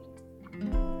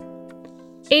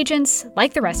 Agents,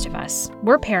 like the rest of us,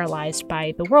 were paralyzed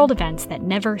by the world events that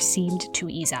never seemed to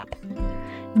ease up.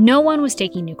 No one was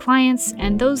taking new clients,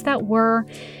 and those that were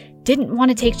didn't want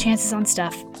to take chances on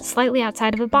stuff slightly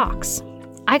outside of the box.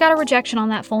 I got a rejection on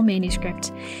that full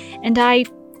manuscript, and I,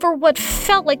 for what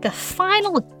felt like the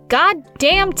final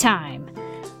goddamn time,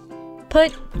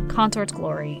 put Consort's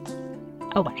Glory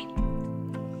away.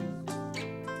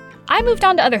 I moved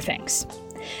on to other things.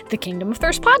 The Kingdom of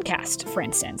Thirst podcast, for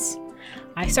instance.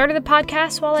 I started the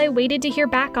podcast while I waited to hear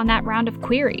back on that round of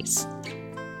queries.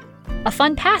 A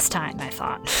fun pastime, I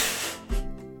thought.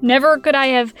 Never could I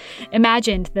have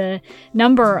imagined the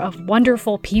number of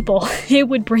wonderful people it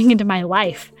would bring into my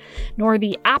life, nor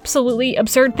the absolutely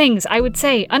absurd things I would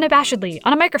say unabashedly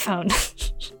on a microphone.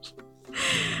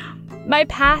 My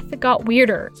path got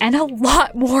weirder and a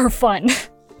lot more fun.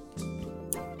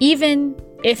 Even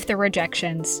if the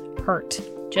rejections hurt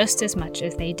just as much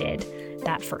as they did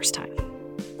that first time.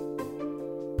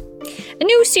 A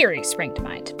new series sprang to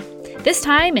mind. This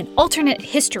time an alternate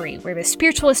history where the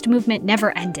spiritualist movement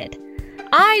never ended.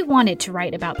 I wanted to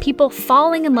write about people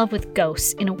falling in love with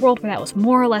ghosts in a world where that was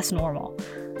more or less normal.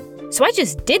 So I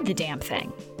just did the damn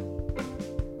thing.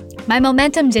 My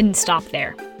momentum didn't stop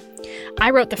there. I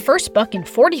wrote the first book in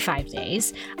 45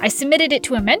 days, I submitted it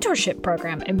to a mentorship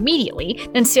program immediately,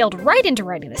 then sailed right into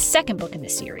writing the second book in the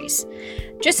series.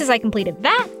 Just as I completed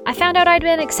that, I found out I'd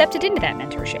been accepted into that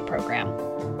mentorship program.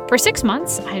 For 6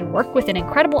 months, I had worked with an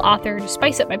incredible author to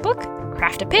spice up my book,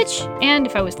 craft a pitch, and,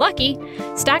 if I was lucky,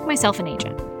 stack myself an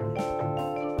agent.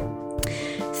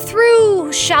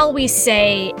 Through, shall we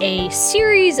say, a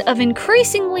series of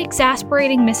increasingly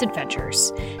exasperating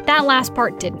misadventures, that last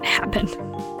part didn't happen.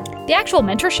 The actual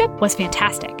mentorship was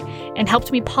fantastic and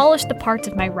helped me polish the parts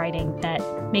of my writing that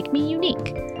make me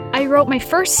unique. I wrote my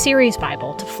first series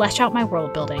Bible to flesh out my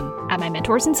world building at my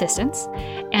mentor's insistence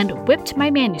and whipped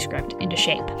my manuscript into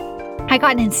shape. I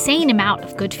got an insane amount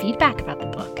of good feedback about the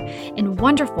book and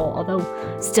wonderful,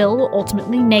 although still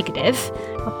ultimately negative,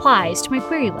 replies to my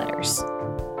query letters.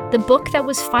 The book that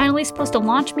was finally supposed to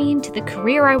launch me into the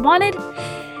career I wanted,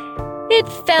 it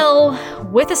fell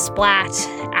with a splat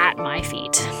at my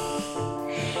feet.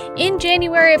 In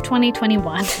January of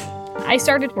 2021, I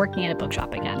started working at a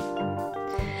bookshop again.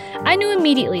 I knew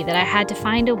immediately that I had to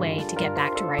find a way to get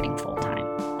back to writing full-time.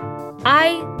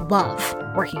 I love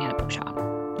working at a bookshop.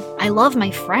 I love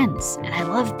my friends, and I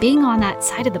love being on that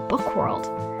side of the book world.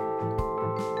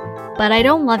 But I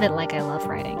don't love it like I love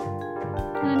writing,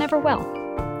 and I never will.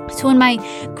 So when my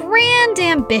grand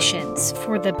ambitions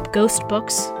for the ghost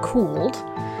books cooled,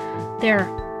 their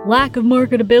lack of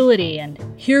marketability and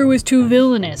here was too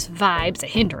villainous vibes a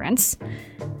hindrance,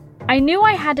 I knew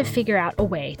I had to figure out a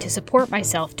way to support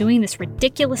myself doing this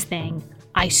ridiculous thing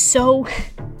I so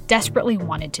desperately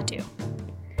wanted to do.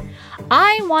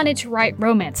 I wanted to write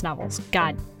romance novels,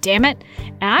 god damn it,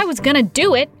 and I was gonna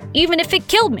do it even if it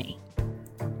killed me.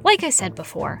 Like I said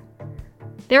before,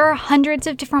 there are hundreds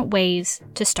of different ways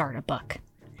to start a book.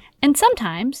 And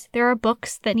sometimes there are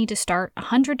books that need to start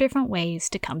 100 different ways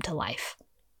to come to life.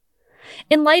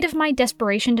 In light of my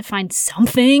desperation to find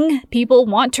something people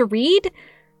want to read,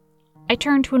 I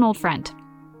turned to an old friend,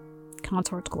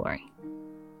 Consort's Glory.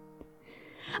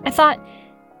 I thought,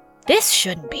 this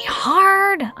shouldn't be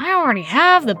hard. I already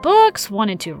have the books, 1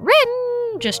 and 2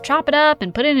 written. Just chop it up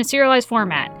and put it in a serialized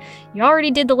format. You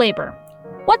already did the labor.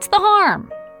 What's the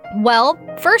harm? Well,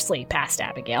 firstly, past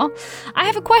Abigail, I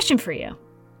have a question for you.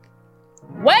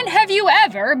 When have you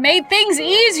ever made things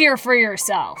easier for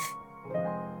yourself?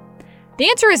 The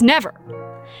answer is never.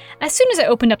 As soon as I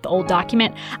opened up the old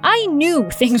document, I knew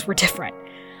things were different.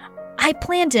 I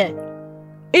planned to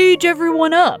age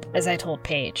everyone up, as I told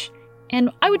Paige, and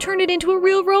I would turn it into a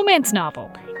real romance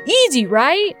novel. Easy,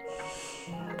 right?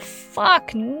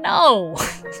 Fuck no.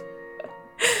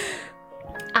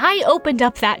 I opened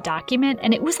up that document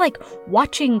and it was like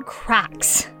watching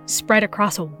cracks spread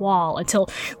across a wall until,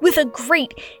 with a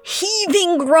great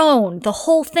heaving groan, the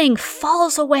whole thing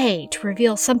falls away to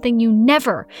reveal something you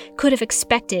never could have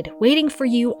expected waiting for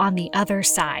you on the other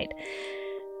side.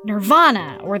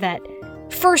 Nirvana, or that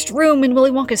first room in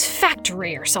Willy Wonka's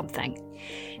factory or something.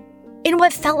 In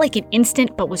what felt like an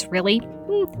instant but was really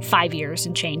 5 years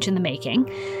and change in the making,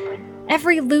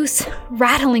 every loose,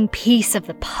 rattling piece of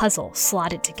the puzzle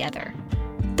slotted together.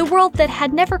 The world that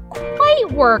had never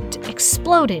quite worked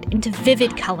exploded into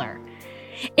vivid color.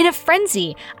 In a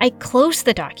frenzy, I closed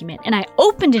the document and I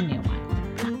opened a new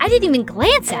one. I didn't even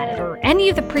glance at it or any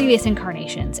of the previous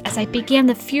incarnations as I began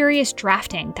the furious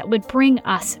drafting that would bring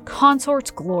us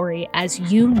Consort's glory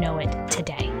as you know it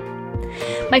today.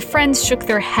 My friends shook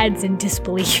their heads in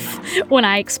disbelief when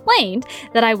I explained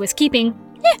that I was keeping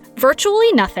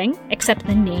virtually nothing except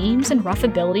the names and rough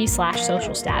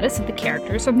ability/social status of the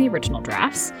characters from the original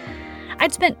drafts.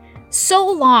 I'd spent so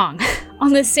long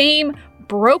on the same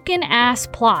broken-ass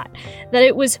plot that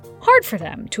it was hard for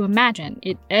them to imagine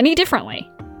it any differently.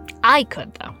 I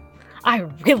could, though. I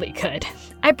really could.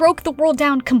 I broke the world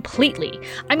down completely.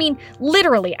 I mean,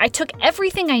 literally, I took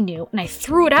everything I knew and I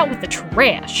threw it out with the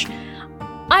trash.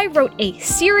 I wrote a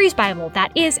series Bible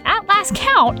that is, at last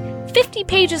count, 50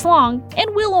 pages long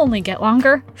and will only get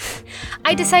longer.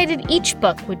 I decided each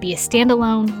book would be a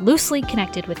standalone, loosely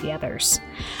connected with the others.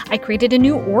 I created a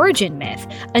new origin myth,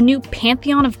 a new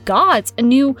pantheon of gods, a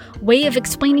new way of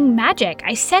explaining magic.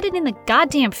 I set it in the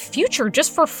goddamn future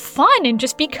just for fun and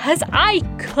just because I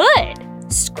could.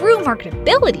 Screw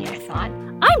marketability, I thought.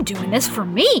 I'm doing this for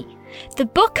me. The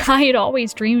book I had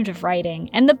always dreamed of writing,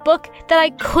 and the book that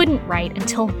I couldn't write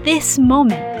until this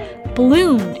moment,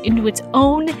 bloomed into its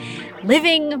own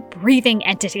living, breathing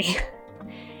entity.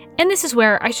 And this is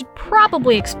where I should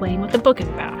probably explain what the book is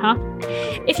about, huh?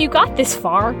 If you got this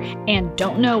far and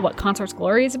don't know what Consort's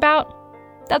Glory is about,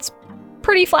 that's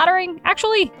pretty flattering,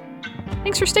 actually.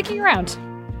 Thanks for sticking around.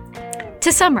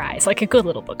 To summarize, like a good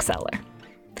little bookseller,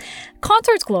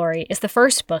 Consort's Glory is the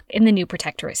first book in the New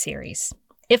Protectorate series.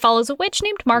 It follows a witch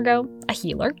named Margot, a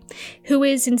healer, who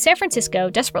is in San Francisco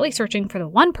desperately searching for the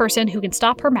one person who can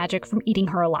stop her magic from eating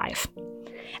her alive.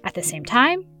 At the same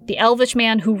time, the elvish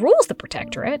man who rules the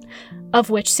Protectorate, of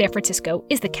which San Francisco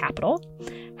is the capital,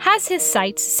 has his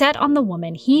sights set on the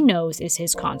woman he knows is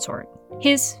his consort,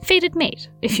 his fated mate,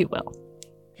 if you will.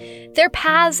 Their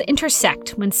paths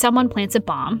intersect when someone plants a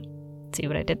bomb, see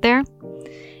what I did there?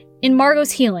 In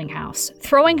Margot's healing house,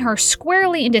 throwing her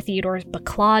squarely into Theodore's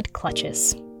beclawed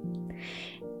clutches.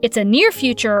 It's a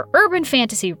near-future urban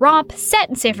fantasy romp set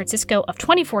in San Francisco of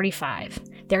 2045.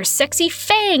 There's sexy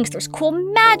fangs, there's cool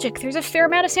magic, there's a fair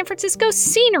amount of San Francisco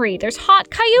scenery, there's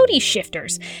hot coyote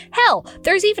shifters. Hell,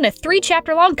 there's even a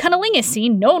 3-chapter-long cunnilingus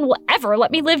scene no one will ever let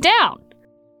me live down.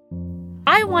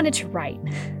 I wanted to write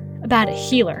about a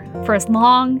healer for as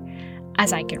long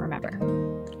as I can remember.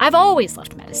 I've always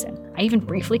loved medicine. I even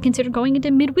briefly considered going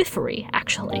into midwifery,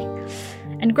 actually.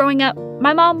 And growing up,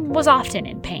 my mom was often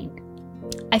in pain.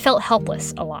 I felt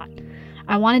helpless a lot.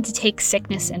 I wanted to take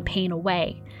sickness and pain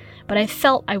away, but I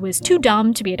felt I was too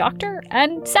dumb to be a doctor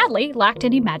and sadly lacked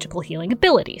any magical healing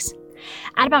abilities.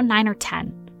 At about 9 or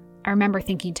 10, I remember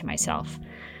thinking to myself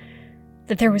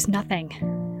that there was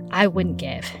nothing I wouldn't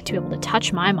give to be able to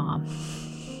touch my mom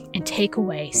and take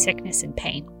away sickness and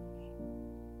pain.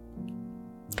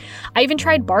 I even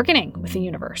tried bargaining with the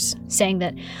universe, saying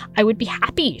that I would be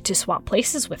happy to swap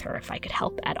places with her if I could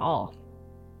help at all.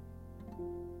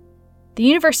 The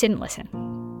universe didn't listen.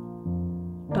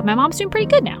 But my mom's doing pretty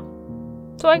good now,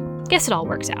 so I guess it all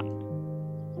works out.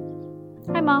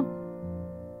 Hi, Mom.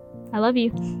 I love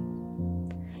you.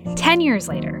 10 years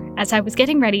later, as I was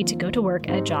getting ready to go to work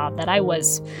at a job that I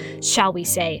was, shall we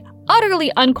say,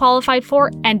 utterly unqualified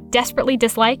for and desperately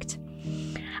disliked,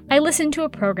 I listened to a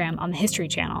program on the History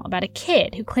Channel about a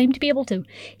kid who claimed to be able to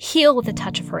heal with the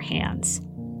touch of her hands.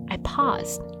 I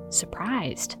paused,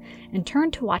 surprised, and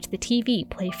turned to watch the TV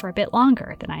play for a bit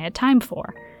longer than I had time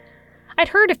for. I'd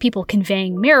heard of people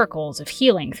conveying miracles of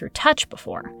healing through touch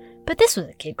before, but this was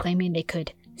a kid claiming they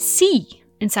could see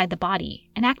inside the body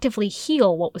and actively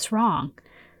heal what was wrong.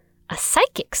 A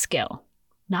psychic skill,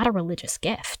 not a religious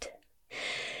gift.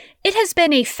 It has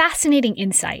been a fascinating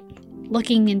insight,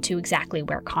 looking into exactly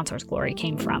where Consort's Glory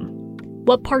came from.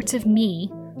 What parts of me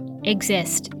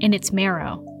exist in its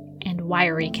marrow and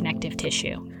wiry connective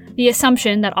tissue. The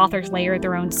assumption that authors layer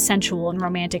their own sensual and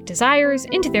romantic desires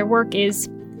into their work is,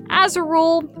 as a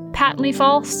rule, patently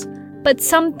false, but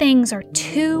some things are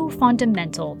too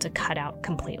fundamental to cut out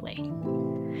completely.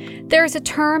 There's a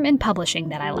term in publishing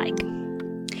that I like.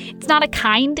 It's not a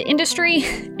kind industry,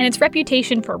 and its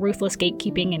reputation for ruthless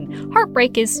gatekeeping and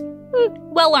heartbreak is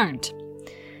well earned.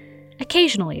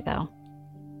 Occasionally, though,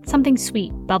 something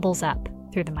sweet bubbles up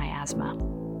through the miasma.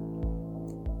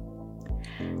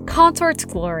 Consort's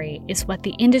Glory is what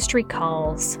the industry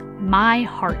calls my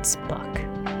heart's book.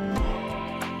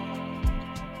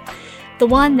 The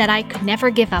one that I could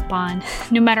never give up on,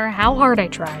 no matter how hard I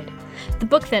tried. The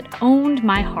book that owned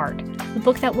my heart. The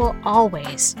book that will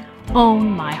always own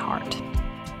my heart.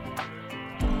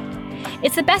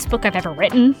 It's the best book I've ever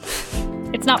written.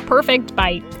 It's not perfect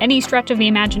by any stretch of the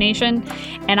imagination,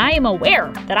 and I am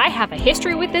aware that I have a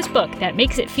history with this book that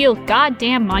makes it feel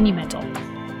goddamn monumental.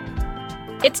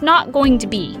 It's not going to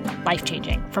be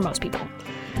life-changing for most people.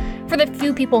 For the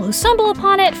few people who stumble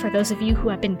upon it, for those of you who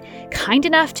have been kind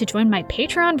enough to join my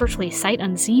Patreon virtually sight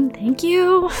unseen, thank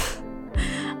you.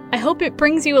 I hope it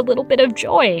brings you a little bit of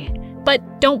joy.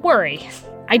 But don't worry,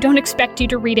 I don't expect you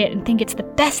to read it and think it's the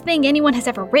best thing anyone has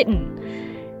ever written.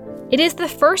 It is the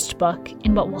first book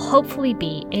in what will hopefully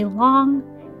be a long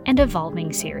and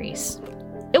evolving series.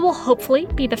 It will hopefully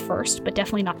be the first, but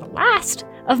definitely not the last,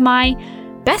 of my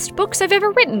best books I've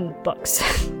ever written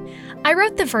books. I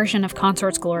wrote the version of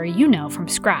Consort's Glory you know from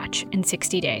scratch in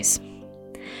 60 days.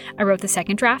 I wrote the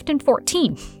second draft in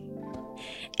 14.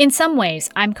 In some ways,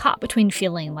 I'm caught between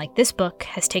feeling like this book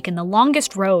has taken the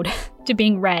longest road to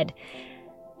being read,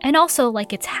 and also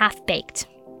like it's half-baked,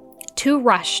 too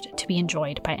rushed to be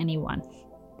enjoyed by anyone.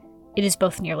 It is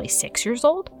both nearly 6 years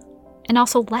old, and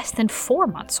also less than 4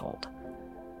 months old.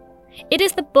 It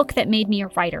is the book that made me a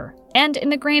writer, and in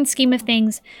the grand scheme of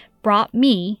things, brought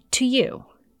me to you.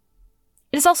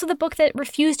 It is also the book that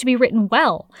refused to be written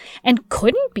well, and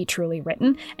couldn't be truly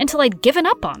written until I'd given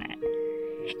up on it.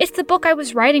 It's the book I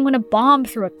was writing when a bomb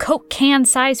threw a Coke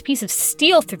can-sized piece of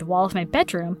steel through the wall of my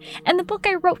bedroom, and the book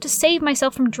I wrote to save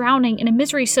myself from drowning in a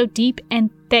misery so deep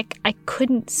and thick I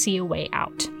couldn't see a way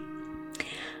out.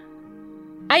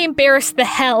 I embarrassed the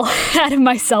hell out of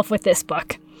myself with this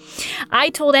book. I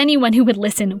told anyone who would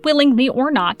listen, willingly or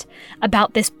not,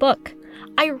 about this book.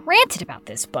 I ranted about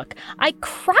this book. I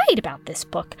cried about this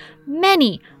book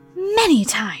many, many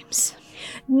times.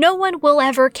 No one will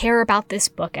ever care about this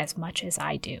book as much as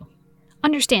I do.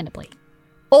 Understandably.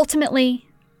 Ultimately,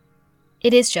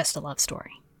 it is just a love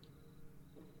story.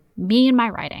 Me and my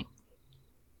writing.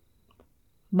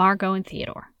 Margot and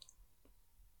Theodore.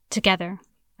 Together,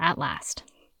 at last.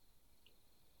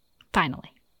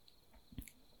 Finally.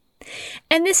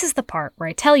 And this is the part where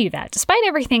I tell you that, despite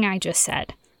everything I just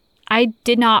said, I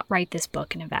did not write this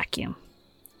book in a vacuum.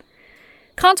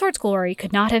 Consort's Glory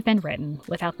could not have been written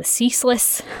without the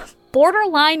ceaseless,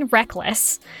 borderline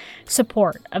reckless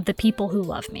support of the people who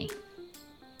love me.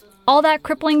 All that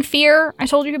crippling fear I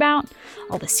told you about,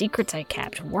 all the secrets I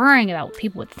kept, worrying about what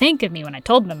people would think of me when I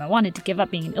told them I wanted to give up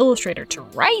being an illustrator to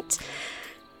write.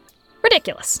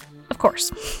 Ridiculous, of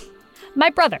course.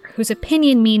 My brother, whose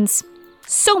opinion means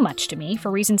so much to me for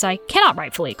reasons I cannot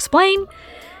rightfully explain,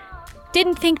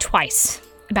 didn't think twice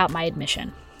about my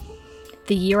admission.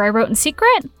 The year I wrote in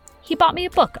secret, he bought me a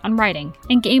book on writing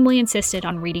and gamely insisted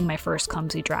on reading my first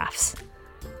clumsy drafts.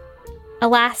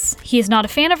 Alas, he is not a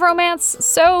fan of romance,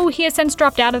 so he has since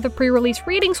dropped out of the pre-release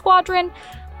reading squadron,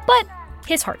 but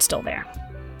his heart's still there.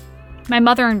 My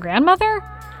mother and grandmother,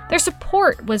 their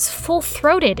support was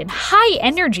full-throated and high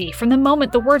energy from the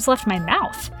moment the words left my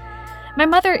mouth. My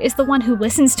mother is the one who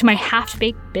listens to my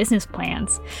half-baked business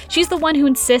plans. She's the one who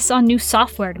insists on new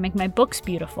software to make my books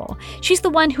beautiful. She's the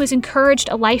one who has encouraged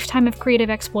a lifetime of creative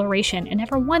exploration and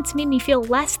never once made me feel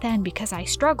less than because I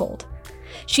struggled.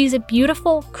 She's a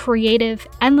beautiful, creative,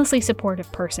 endlessly supportive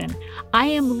person. I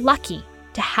am lucky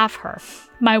to have her.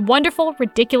 My wonderful,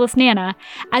 ridiculous Nana,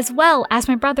 as well as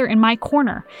my brother in my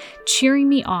corner, cheering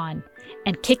me on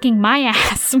and kicking my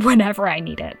ass whenever I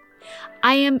need it.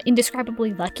 I am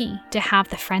indescribably lucky to have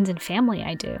the friends and family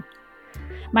I do.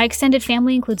 My extended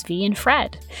family includes V and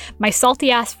Fred, my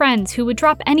salty-ass friends who would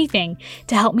drop anything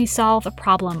to help me solve a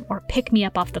problem or pick me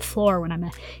up off the floor when I'm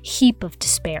a heap of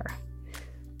despair.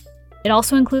 It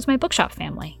also includes my bookshop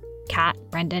family, Kat,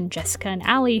 Brendan, Jessica, and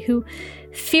Allie, who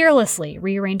fearlessly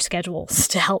rearrange schedules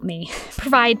to help me,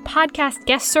 provide podcast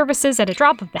guest services at a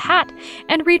drop of the hat,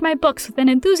 and read my books with an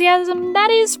enthusiasm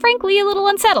that is, frankly, a little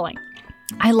unsettling.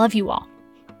 I love you all.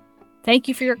 Thank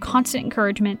you for your constant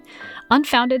encouragement,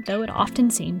 unfounded though it often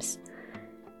seems,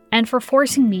 and for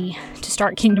forcing me to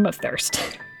start Kingdom of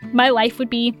Thirst. My life would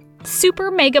be super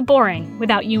mega boring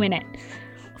without you in it.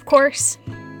 Of course,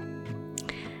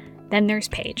 then there's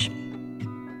Paige.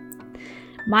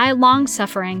 my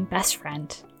long-suffering best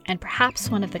friend, and perhaps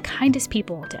one of the kindest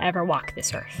people to ever walk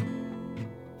this earth.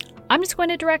 I'm just going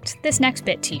to direct this next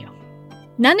bit to you.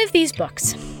 None of these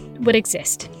books would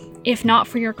exist if not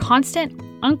for your constant,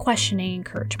 unquestioning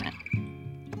encouragement.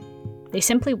 They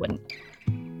simply wouldn't.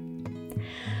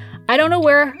 I don't know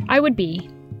where I would be,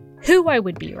 who I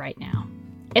would be right now,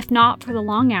 if not for the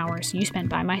long hours you spent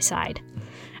by my side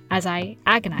as I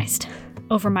agonized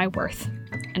over my worth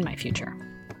and my future.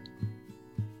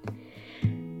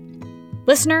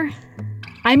 Listener,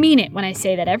 I mean it when I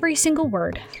say that every single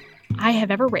word I have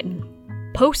ever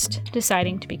written, post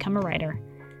deciding to become a writer,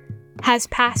 has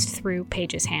passed through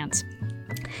Paige's hands.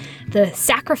 The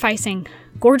sacrificing,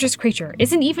 gorgeous creature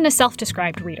isn't even a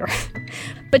self-described reader,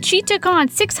 but she took on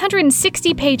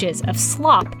 660 pages of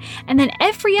slop and then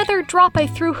every other drop I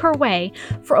threw her way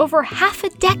for over half a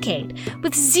decade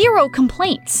with zero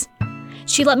complaints.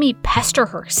 She let me pester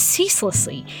her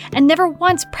ceaselessly and never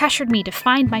once pressured me to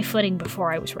find my footing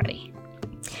before I was ready.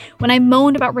 When I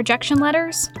moaned about rejection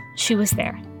letters, she was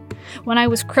there. When I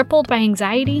was crippled by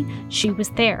anxiety, she was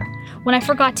there. When I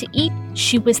forgot to eat,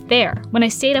 she was there. When I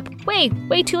stayed up way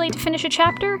too late to finish a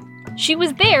chapter, she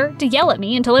was there to yell at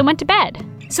me until I went to bed.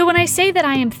 So when I say that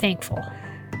I am thankful,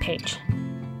 Paige,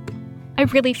 I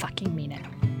really fucking mean it.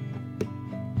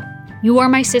 You are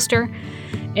my sister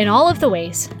in all of the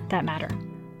ways that matter.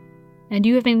 And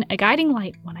you have been a guiding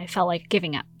light when I felt like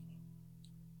giving up.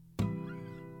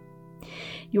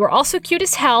 You are also cute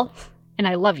as hell, and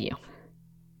I love you.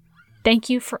 Thank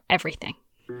you for everything.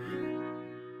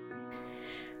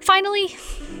 Finally,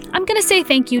 I'm going to say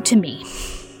thank you to me.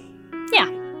 Yeah,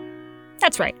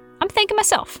 that's right. I'm thanking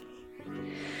myself.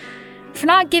 For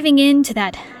not giving in to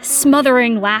that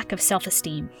smothering lack of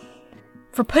self-esteem.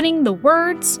 For putting the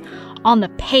words on the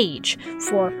page.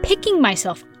 For picking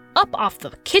myself up off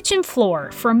the kitchen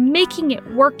floor. For making it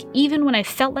work even when I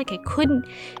felt like I couldn't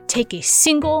take a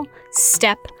single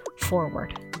step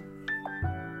forward.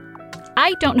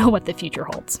 I don't know what the future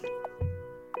holds.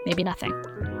 Maybe nothing.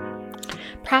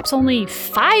 Perhaps only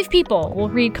 5 people will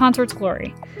read Consort's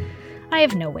Glory. I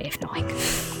have no way of knowing.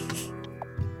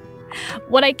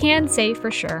 What I can say for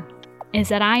sure is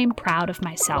that I am proud of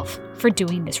myself for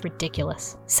doing this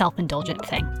ridiculous, self-indulgent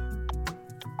thing.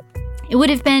 It would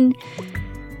have been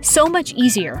so much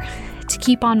easier to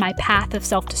keep on my path of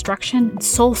self-destruction and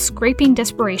soul-scraping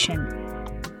desperation,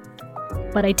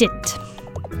 but I didn't.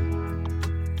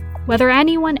 Whether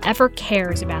anyone ever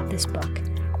cares about this book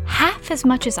half as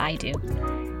much as I do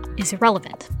is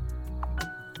irrelevant.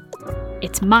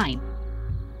 It's mine.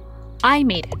 I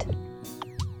made it.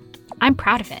 I'm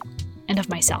proud of it and of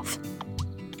myself.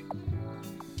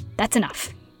 That's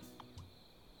enough.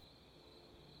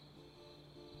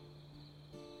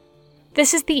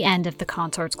 This is the end of the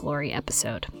Consort's Glory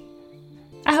episode.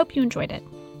 I hope you enjoyed it.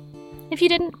 If you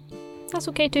didn't, that's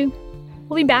okay too.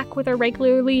 We'll be back with our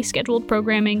regularly scheduled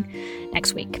programming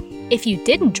next week. If you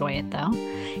did enjoy it, though,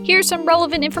 here's some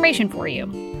relevant information for you.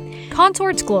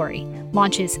 Consort's Glory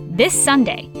launches this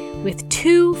Sunday with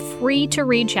 2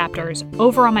 free-to-read chapters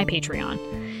over on my Patreon.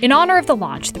 In honor of the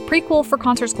launch, the prequel for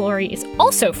Consort's Glory is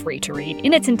also free to read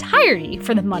in its entirety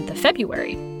for the month of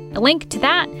February. A link to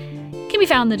that can be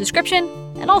found in the description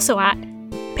and also at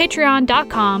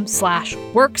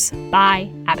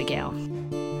patreon.com/worksbyabigail.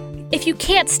 If you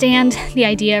can't stand the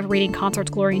idea of reading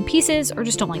Consort's Glory in pieces, or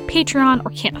just don't like Patreon,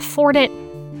 or can't afford it,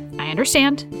 I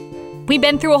understand. We've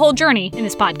been through a whole journey in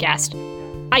this podcast.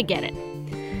 I get it.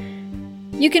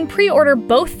 You can pre-order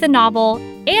both the novel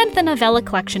and the novella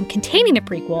collection containing the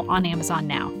prequel on Amazon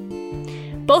now.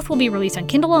 Both will be released on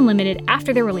Kindle Unlimited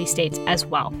after their release dates as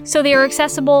well, so they are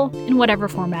accessible in whatever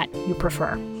format you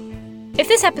prefer. If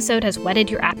this episode has whetted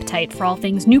your appetite for all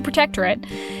things New Protectorate,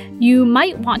 you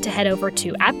might want to head over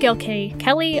to Abigail K.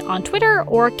 Kelly on Twitter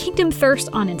or Kingdom Thirst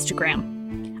on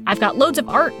Instagram. I've got loads of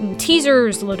art and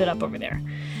teasers loaded up over there.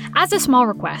 As a small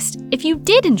request, if you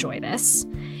did enjoy this,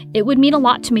 it would mean a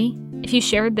lot to me if you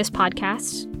shared this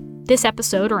podcast, this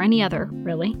episode, or any other,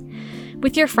 really,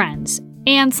 with your friends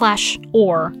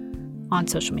and/or on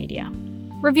social media.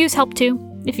 Reviews help too,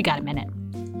 if you got a minute.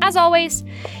 As always,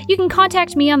 you can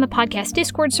contact me on the podcast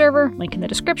Discord server, link in the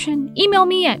description, email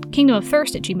me at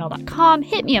kingdomofthirst@gmail.com,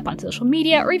 hit me up on social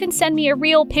media, or even send me a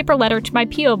real paper letter to my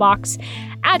P.O. Box,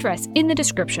 address in the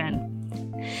description.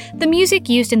 The music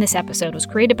used in this episode was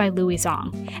created by Louis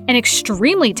Zong, an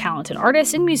extremely talented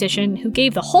artist and musician who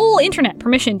gave the whole internet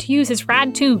permission to use his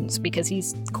rad tunes because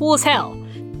he's cool as hell.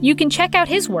 You can check out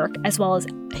his work as well as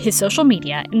his social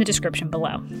media in the description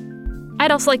below.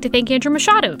 I'd also like to thank Andrew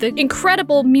Machado, the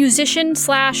incredible musician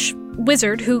 /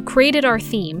 Wizard, who created our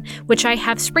theme, which I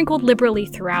have sprinkled liberally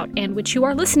throughout and which you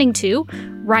are listening to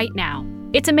right now.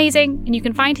 It's amazing, and you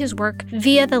can find his work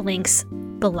via the links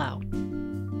below.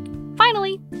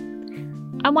 Finally,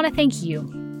 I want to thank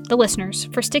you, the listeners,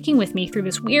 for sticking with me through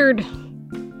this weird,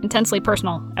 intensely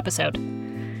personal episode.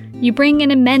 You bring an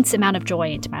immense amount of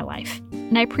joy into my life,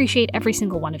 and I appreciate every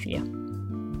single one of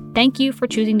you. Thank you for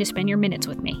choosing to spend your minutes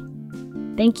with me.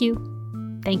 Thank you,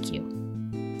 thank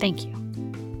you, thank you.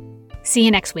 See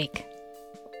you next week.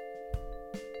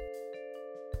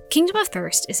 Kingdom of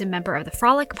Thirst is a member of the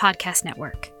Frolic Podcast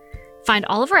Network. Find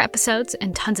all of our episodes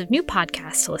and tons of new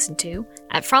podcasts to listen to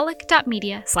at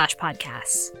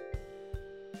frolic.media/podcasts.